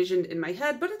it envisioned in my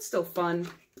head, but it's still fun.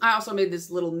 I also made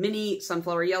this little mini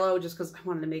sunflower yellow just because I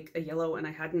wanted to make a yellow and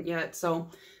I hadn't yet. So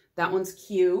that one's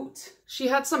cute. She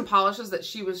had some polishes that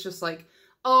she was just like,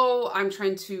 oh, I'm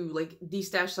trying to like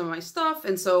destash some of my stuff.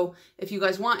 And so if you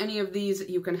guys want any of these,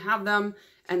 you can have them.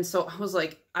 And so I was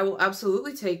like, I will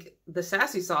absolutely take the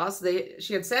Sassy Sauce.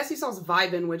 She had Sassy Sauce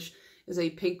Vibin', which is a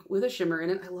pink with a shimmer in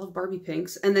it. I love Barbie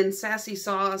pinks. And then Sassy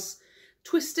Sauce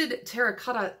Twisted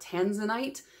Terracotta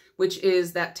Tanzanite, which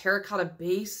is that terracotta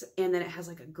base, and then it has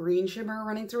like a green shimmer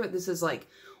running through it. This is like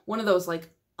one of those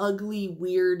like ugly,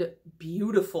 weird,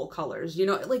 beautiful colors. You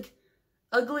know, like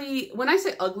ugly. When I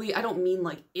say ugly, I don't mean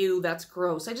like, ew, that's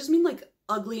gross. I just mean like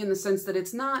ugly in the sense that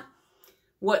it's not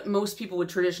what most people would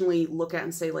traditionally look at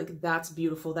and say like, that's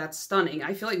beautiful, that's stunning.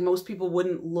 I feel like most people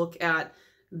wouldn't look at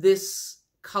this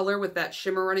color with that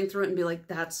shimmer running through it and be like,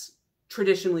 that's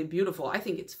traditionally beautiful. I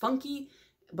think it's funky,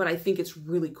 but I think it's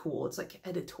really cool. It's like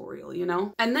editorial, you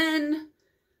know? And then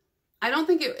I don't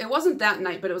think it wasn't that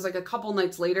night, but it was like a couple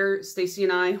nights later, Stacy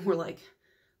and I were like,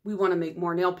 we want to make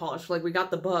more nail polish. Like we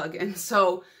got the bug. And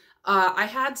so I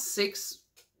had 6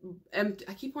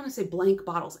 I keep wanting to say blank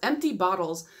bottles, empty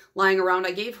bottles lying around.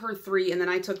 I gave her 3 and then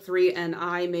I took 3 and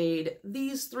I made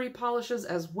these 3 polishes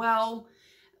as well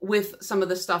with some of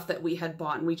the stuff that we had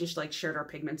bought, and we just like shared our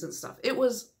pigments and stuff. It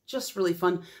was just really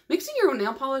fun. Mixing your own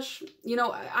nail polish, you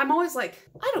know, I'm always like,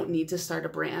 I don't need to start a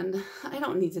brand. I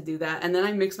don't need to do that. And then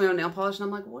I mix my own nail polish and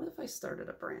I'm like, what if I started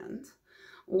a brand?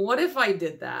 What if I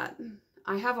did that?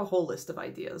 I have a whole list of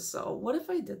ideas. So what if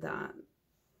I did that?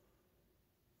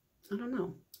 I don't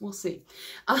know. We'll see.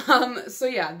 So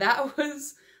yeah, that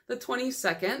was the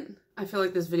 22nd. I feel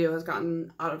like this video has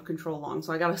gotten out of control long,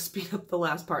 so I gotta speed up the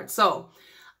last part. So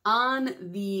on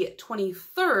the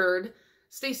 23rd,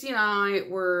 Stacy and I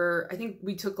I think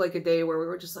we took like a day where we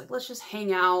were just like, let's just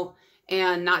hang out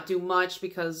and not do much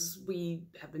because we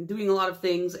have been doing a lot of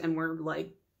things and we're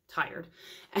like tired.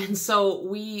 And so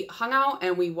we hung out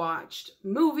and we watched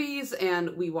movies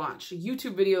and we watched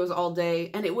YouTube videos all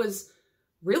day. And it was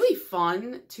really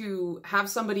fun to have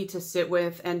somebody to sit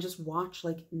with and just watch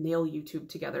like nail YouTube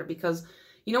together, because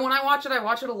you know, when I watch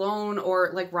it alone,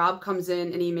 or like Rob comes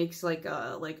in and he makes like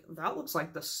that looks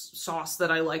like the sauce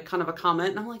that I like kind of a comment.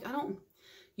 And I'm like,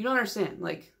 you don't understand.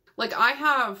 Like I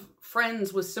have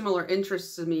friends with similar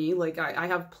interests to me. Like I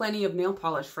have plenty of nail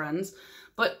polish friends,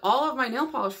 but all of my nail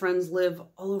polish friends live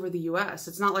all over the US.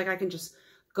 It's not like I can just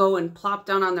go and plop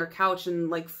down on their couch and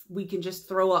like we can just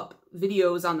throw up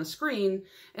videos on the screen.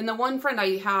 And the one friend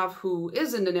I have who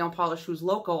is into nail polish, who's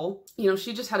local, you know,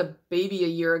 she just had a baby a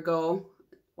year ago.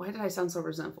 Why did I sound so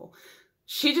resentful?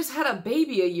 She just had a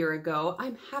baby a year ago.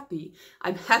 I'm happy.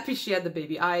 I'm happy she had the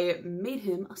baby. I made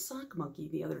him a sock monkey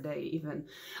the other day even.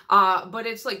 But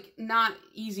it's like not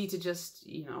easy to just,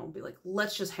 you know, be like,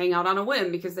 let's just hang out on a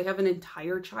whim, because they have an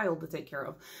entire child to take care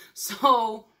of.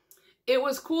 So it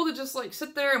was cool to just like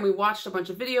sit there, and we watched a bunch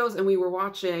of videos, and we were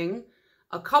watching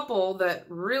a couple that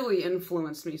really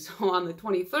influenced me. So on the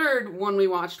 23rd, one we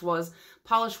watched was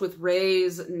Polish with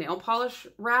Ray's nail polish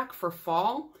rack for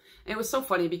fall. And it was so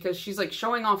funny because she's like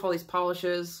showing off all these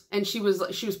polishes, and she was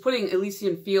putting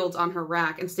Elysian Fields on her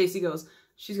rack, and Stacy goes,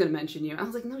 she's gonna mention you. I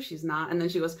was like, no, she's not. And then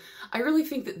she goes, I really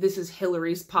think that this is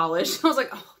Hillary's polish. I was like,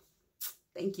 oh,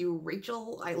 thank you,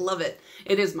 Rachel. I love it.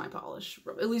 It is my polish.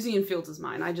 Elysian Fields is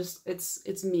mine.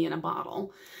 It's me in a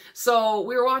bottle. So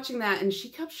we were watching that, and she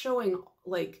kept showing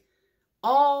like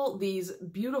all these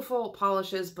beautiful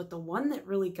polishes, but the one that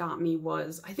really got me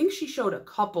was, I think she showed a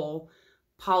couple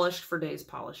Polished for Days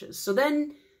polishes. So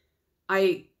then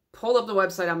I pulled up the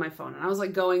website on my phone, and I was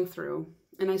like going through,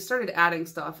 and I started adding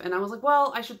stuff, and I was like,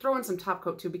 well, I should throw in some top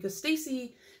coat too, because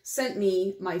Stacy sent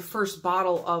me my first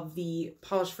bottle of the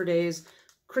Polished for Days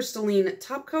crystalline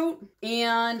top coat,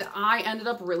 and I ended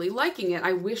up really liking it.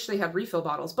 I wish they had refill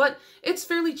bottles, but it's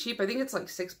fairly cheap. I think it's like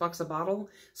 $6 a bottle.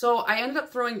 So I ended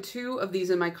up throwing 2 of these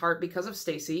in my cart because of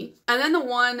Stacy. And then the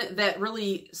one that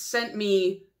really sent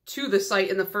me to the site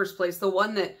in the first place, the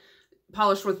one that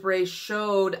Polished with Ray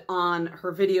showed on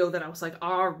her video that I was like,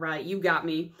 all right, you got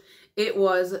me. It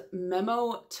was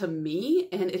Memo to Me,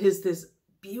 and it is this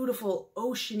beautiful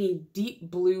oceany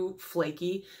deep blue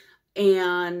flaky.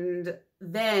 And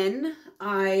then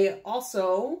I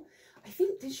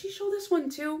think, did she show this one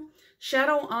too?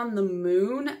 Shadow on the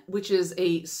Moon, which is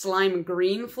a slime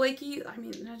green flaky. I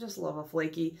mean, I just love a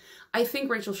flaky. I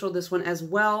think Rachel showed this one as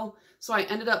well. So I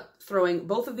ended up throwing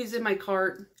both of these in my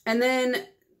cart. And then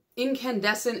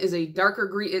Incandescent is a darker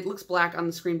green. It looks black on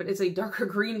the screen, but it's a darker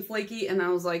green flaky. And I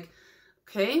was like,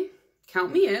 okay,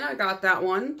 count me in, I got that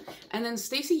one. And then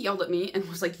Stacy yelled at me and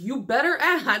was like, you better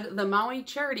add the Maui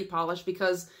Charity polish,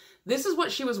 because this is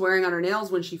what she was wearing on her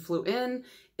nails when she flew in.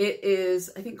 It is,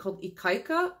 I think, called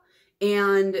Ikaika.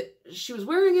 And she was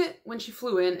wearing it when she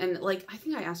flew in. And like, I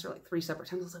think I asked her like 3 separate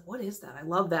times. I was like, what is that? I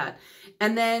love that.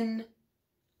 And then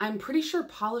I'm pretty sure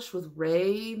Polish with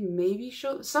Ray maybe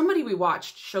showed, somebody we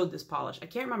watched showed this polish. I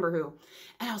can't remember who.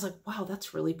 And I was like, wow,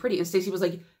 that's really pretty. And Stacy was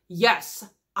like, yes,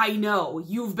 I know,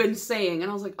 you've been saying.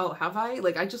 And I was like, oh, have I?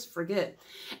 Like, I just forget.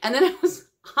 And then I was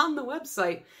on the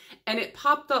website and it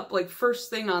popped up like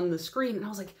first thing on the screen. And I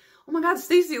was like, oh my God,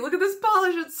 Stacy, look at this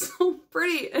polish. It's so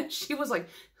pretty. And she was like,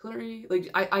 Hillary,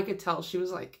 like I could tell she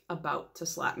was like about to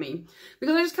slap me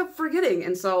because I just kept forgetting.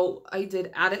 And so I did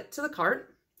add it to the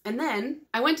cart. And then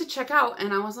I went to check out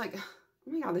and I was like,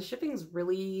 oh my God, the shipping's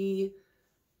really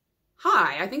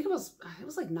high. I think it was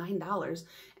like $9.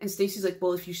 And Stacy's like,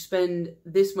 well, if you spend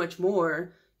this much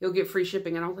more, you'll get free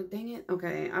shipping. And I was like, dang it.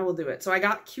 Okay, I will do it. So I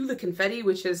got Cue the Confetti,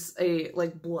 which is a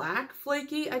like black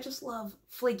flaky. I just love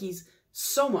flakies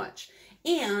so much.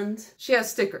 And she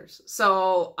has stickers.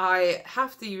 So I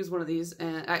have to use one of these.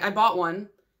 And I bought one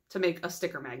to make a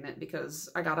sticker magnet because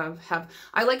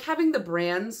I like having the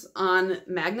brands on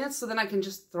magnets so then I can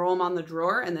just throw them on the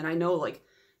drawer. And then I know like,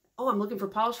 oh, I'm looking for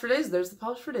Polish for Days. There's the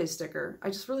Polish for Days sticker. I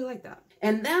just really like that.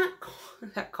 And that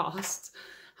cost,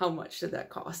 how much did that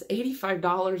cost?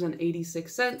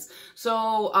 $85.86.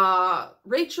 So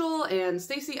Rachel and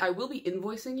Stacy, I will be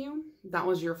invoicing you. That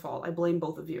was your fault. I blame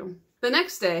both of you. The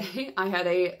next day, I had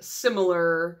a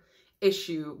similar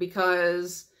issue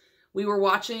because we were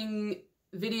watching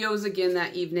videos again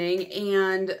that evening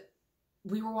and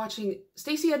we were watching,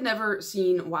 Stacy had never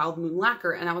seen Wild Moon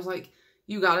Lacquer and I was like,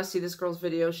 you gotta see this girl's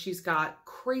video. She's got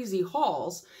crazy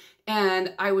hauls.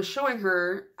 And I was showing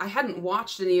her, I hadn't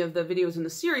watched any of the videos in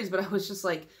the series, but I was just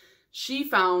like, she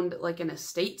found like an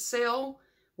estate sale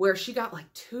where she got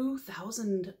like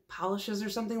 2,000 polishes or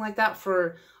something like that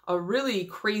for a really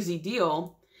crazy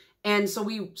deal. And so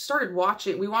we started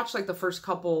watching, we watched like the first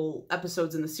couple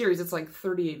episodes in the series. It's like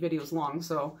 38 videos long.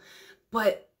 So,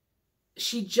 but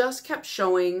she just kept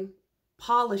showing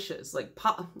polishes, like,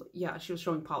 yeah, she was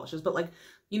showing polishes, but like,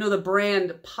 you know, the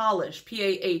brand Polish,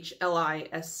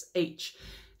 P-A-H-L-I-S-H.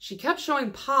 She kept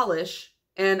showing polish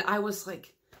and I was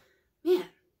like, man,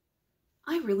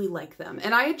 I really like them.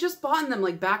 And I had just bought them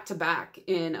like back to back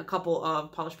in a couple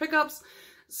of polish pickups.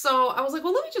 So I was like,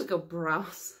 well, let me just go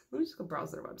browse. Let me just go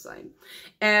browse their website.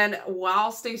 And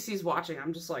while Stacy's watching,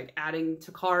 I'm just like adding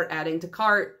to cart.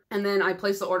 And then I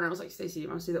placed the order and I was like, Stacy, do you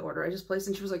want to see the order I just placed?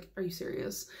 And she was like, are you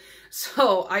serious?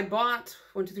 So I bought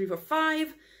 1, 2, 3, 4,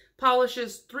 5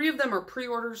 polishes. 3 of them are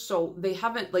pre-orders. So they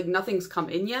haven't, like nothing's come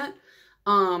in yet.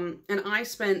 And I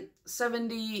spent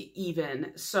 $70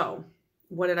 even. So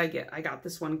what did I get? I got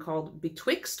this one called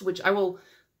Betwixt, which I will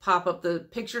pop up the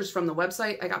pictures from the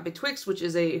website. I got Betwixt, which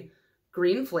is a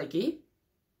green flaky.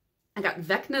 I got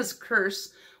Vecna's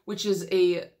Curse, which is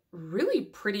a really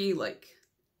pretty like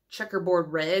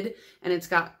checkerboard red, and it's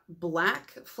got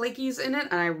black flakies in it,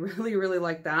 and I really, really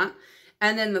like that.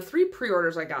 And then the 3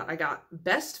 pre-orders I got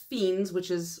Best Fiends,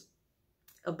 which is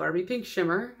a Barbie pink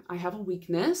shimmer. I have a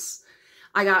weakness.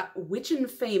 I got Witch and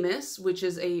Famous, which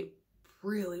is a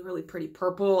really, really pretty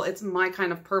purple. It's my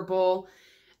kind of purple.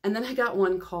 And then I got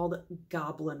one called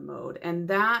Goblin Mode. And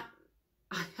that,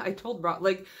 I told Rob,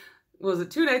 like, was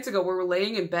it 2 nights ago, we were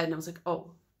laying in bed and I was like,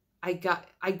 oh, I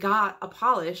got a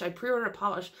polish. I pre-ordered a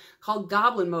polish called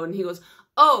Goblin Mode. And he goes,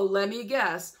 oh, let me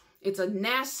guess. It's a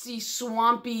nasty,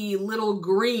 swampy little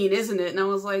green, isn't it? And I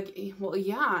was like, well,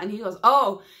 yeah. And he goes,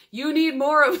 oh, you need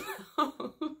more of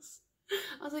those.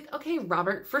 I was like, okay,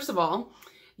 Robert, first of all,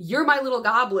 you're my little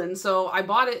goblin, so I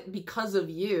bought it because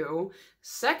of you.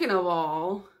 Second of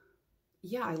all,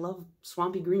 yeah, I love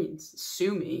swampy greens.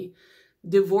 Sue me.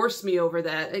 Divorce me over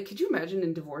that. Could you imagine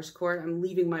in divorce court, I'm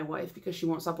leaving my wife because she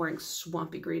won't stop wearing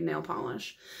swampy green nail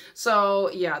polish. So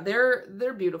yeah,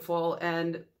 they're beautiful,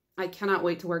 and I cannot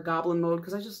wait to wear Goblin Mode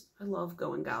because I love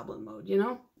going Goblin Mode, you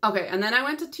know? Okay, and then I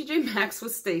went to TJ Maxx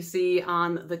with Stacy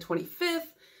on the 25th.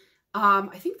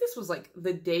 I think this was like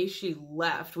the day she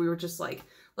left. We were just like,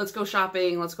 let's go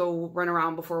shopping. Let's go run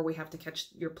around before we have to catch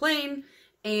your plane.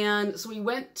 And so we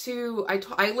went to,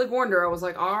 I like warned her, I was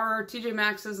like, our TJ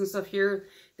Maxx's and stuff here,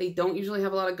 they don't usually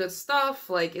have a lot of good stuff.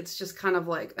 Like, it's just kind of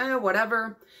like,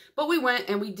 whatever. But we went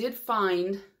and we did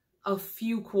find a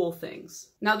few cool things.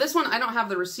 Now this one, I don't have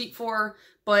the receipt for,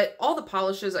 but all the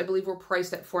polishes, I believe, were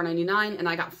priced at $4.99 and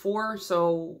I got 4.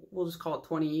 So we'll just call it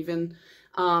 20 even.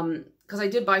 Because I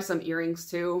did buy some earrings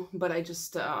too, but I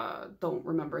just don't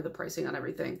remember the pricing on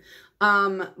everything.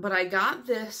 But I got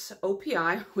this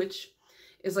OPI, which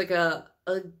is like a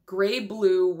gray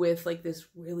blue with like this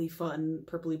really fun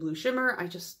purpley blue shimmer. I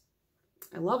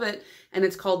love it. And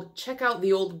it's called Check Out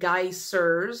the Old Guy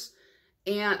Sirs.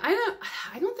 And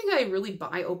I don't think I really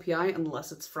buy OPI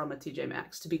unless it's from a TJ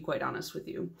Maxx, to be quite honest with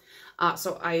you.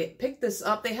 So I picked this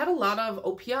up. They had a lot of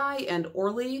OPI and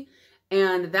Orly,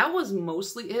 and that was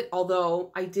mostly it,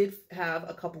 although I did have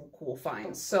a couple cool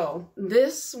finds. So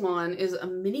this one is a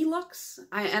Mini Luxe,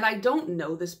 and I don't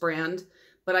know this brand,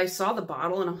 but I saw the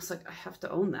bottle and I was like, I have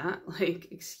to own that. Like,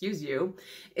 excuse you.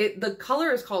 The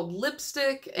color is called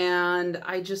Lipstick, and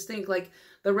I just think like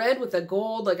the red with the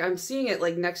gold, like I'm seeing it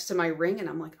like next to my ring and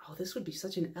I'm like, oh, this would be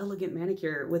such an elegant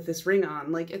manicure with this ring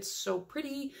on. Like, it's so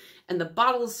pretty, and the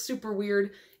bottle is super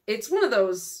weird. It's one of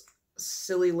those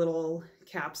silly little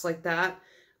caps like that.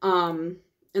 And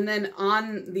then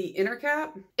on the inner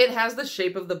cap, it has the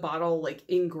shape of the bottle like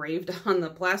engraved on the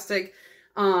plastic.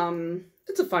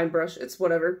 It's a fine brush, it's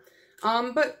whatever.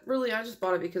 But really I just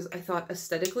bought it because I thought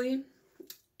aesthetically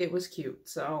it was cute.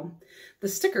 So the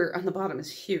sticker on the bottom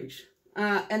is huge.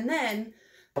 And then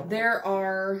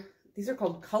these are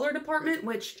called Color Department,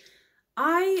 which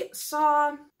I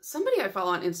saw somebody I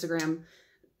follow on Instagram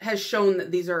has shown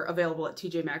that these are available at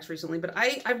TJ Maxx recently, but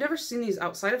I've never seen these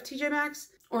outside of TJ Maxx,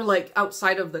 or like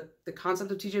outside of the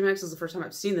concept of TJ Maxx. This is the first time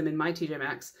I've seen them in my TJ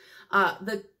Maxx.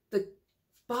 The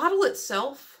bottle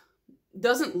itself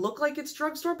doesn't look like it's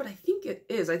drugstore, but I think it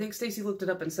is. I think Stacy looked it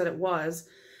up and said it was.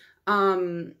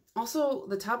 Also,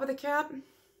 the top of the cap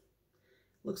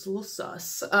looks a little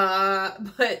sus,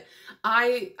 but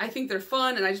I think they're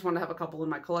fun, and I just want to have a couple in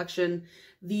my collection.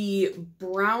 The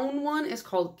brown one is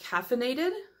called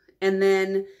Caffeinated, and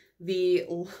then the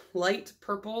light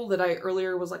purple that I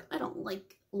earlier was like, I don't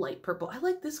like light purple. I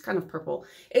like this kind of purple.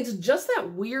 It's just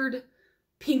that weird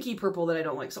pinky purple that I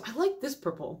don't like. So I like this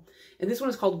purple. And this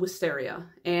one is called Wisteria,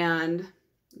 and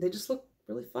they just look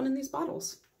really fun in these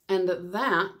bottles. And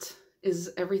that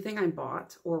is everything I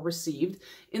bought or received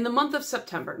in the month of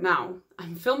September. Now,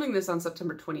 I'm filming this on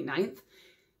September 29th,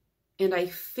 and I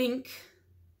think,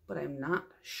 but I'm not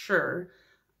sure,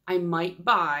 I might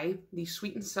buy the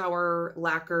Sweet and Sour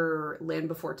Lacquer Land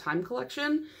Before Time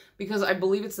collection, because I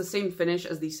believe it's the same finish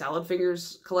as the Salad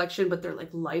Fingers collection, but they're like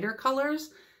lighter colors,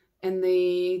 and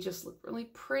they just look really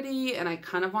pretty, and I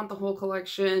kind of want the whole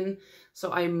collection.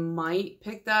 So I might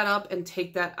pick that up and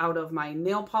take that out of my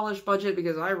nail polish budget,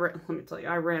 because let me tell you,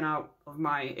 I ran out of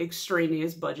my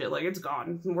extraneous budget. Like, it's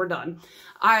gone. We're done.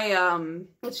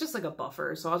 It's just like a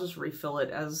buffer, so I'll just refill it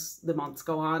as the months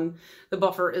go on. The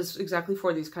buffer is exactly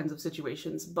for these kinds of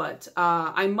situations, but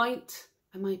I might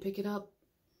pick it up.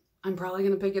 I'm probably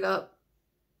going to pick it up.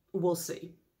 We'll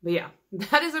see. But yeah,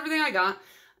 that is everything I got.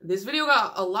 This video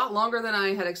got a lot longer than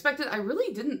I had expected. I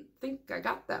really didn't think I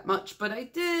got that much, but I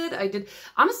did.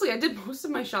 Honestly, I did most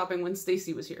of my shopping when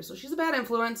Stacy was here, so she's a bad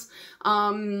influence.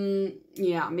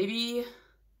 Yeah, maybe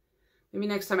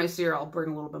next time I see her, I'll bring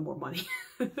a little bit more money.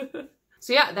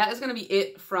 So yeah, that is going to be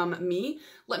it from me.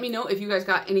 Let me know if you guys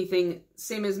got anything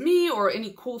same as me, or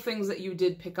any cool things that you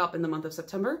did pick up in the month of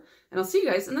September, and I'll see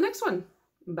you guys in the next one.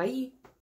 Bye.